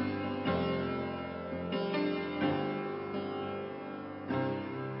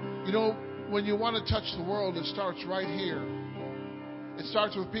 You know, when you want to touch the world, it starts right here. It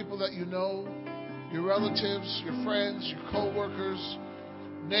starts with people that you know, your relatives, your friends, your co-workers,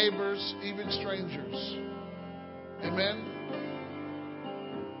 neighbors, even strangers. Amen?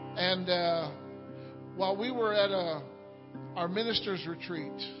 And while we were at our minister's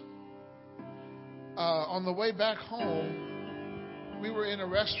retreat, on the way back home, we were in a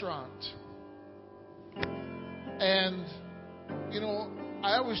restaurant. And, you know,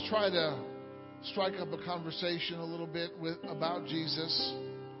 I always try to strike up a conversation a little bit about Jesus.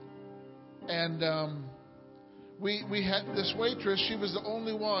 And we had this waitress. She was the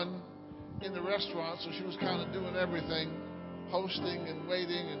only one in the restaurant, so she was kind of doing everything, hosting and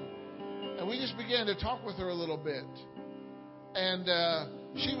waiting. And we just began to talk with her a little bit. And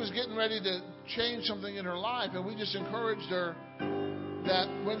she was getting ready to change something in her life. And we just encouraged her that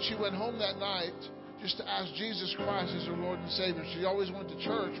when she went home that night, just to ask Jesus Christ as her Lord and Savior. She always went to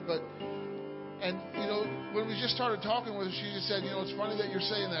church, and you know, when we just started talking with her, she just said, you know, it's funny that you're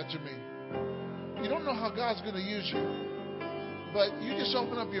saying that to me. You don't know how God's going to use you, but you just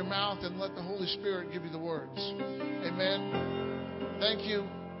open up your mouth and let the Holy Spirit give you the words. Amen. Thank you,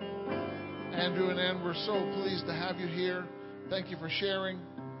 Andrew and Ann. We're so pleased to have you here. Thank you for sharing.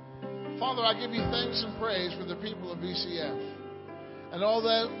 Father, I give you thanks and praise for the people of VCF. And all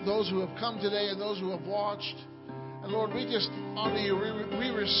those who have come today and those who have watched. And Lord, we just honor you. We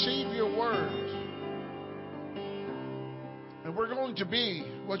receive your word. And we're going to be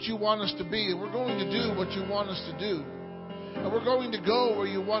what you want us to be. And we're going to do what you want us to do. And we're going to go where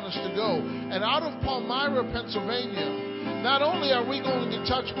you want us to go. And out of Palmyra, Pennsylvania, not only are we going to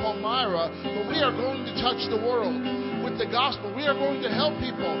touch Palmyra, but we are going to touch the world with the gospel. We are going to help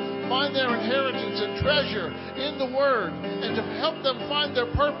people find their inheritance and treasure in the Word, and to help them find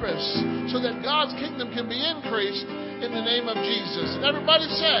their purpose so that God's kingdom can be increased in the name of Jesus. And everybody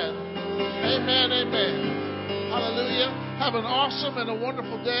said, amen, amen. Hallelujah. Have an awesome and a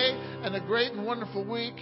wonderful day and a great and wonderful week.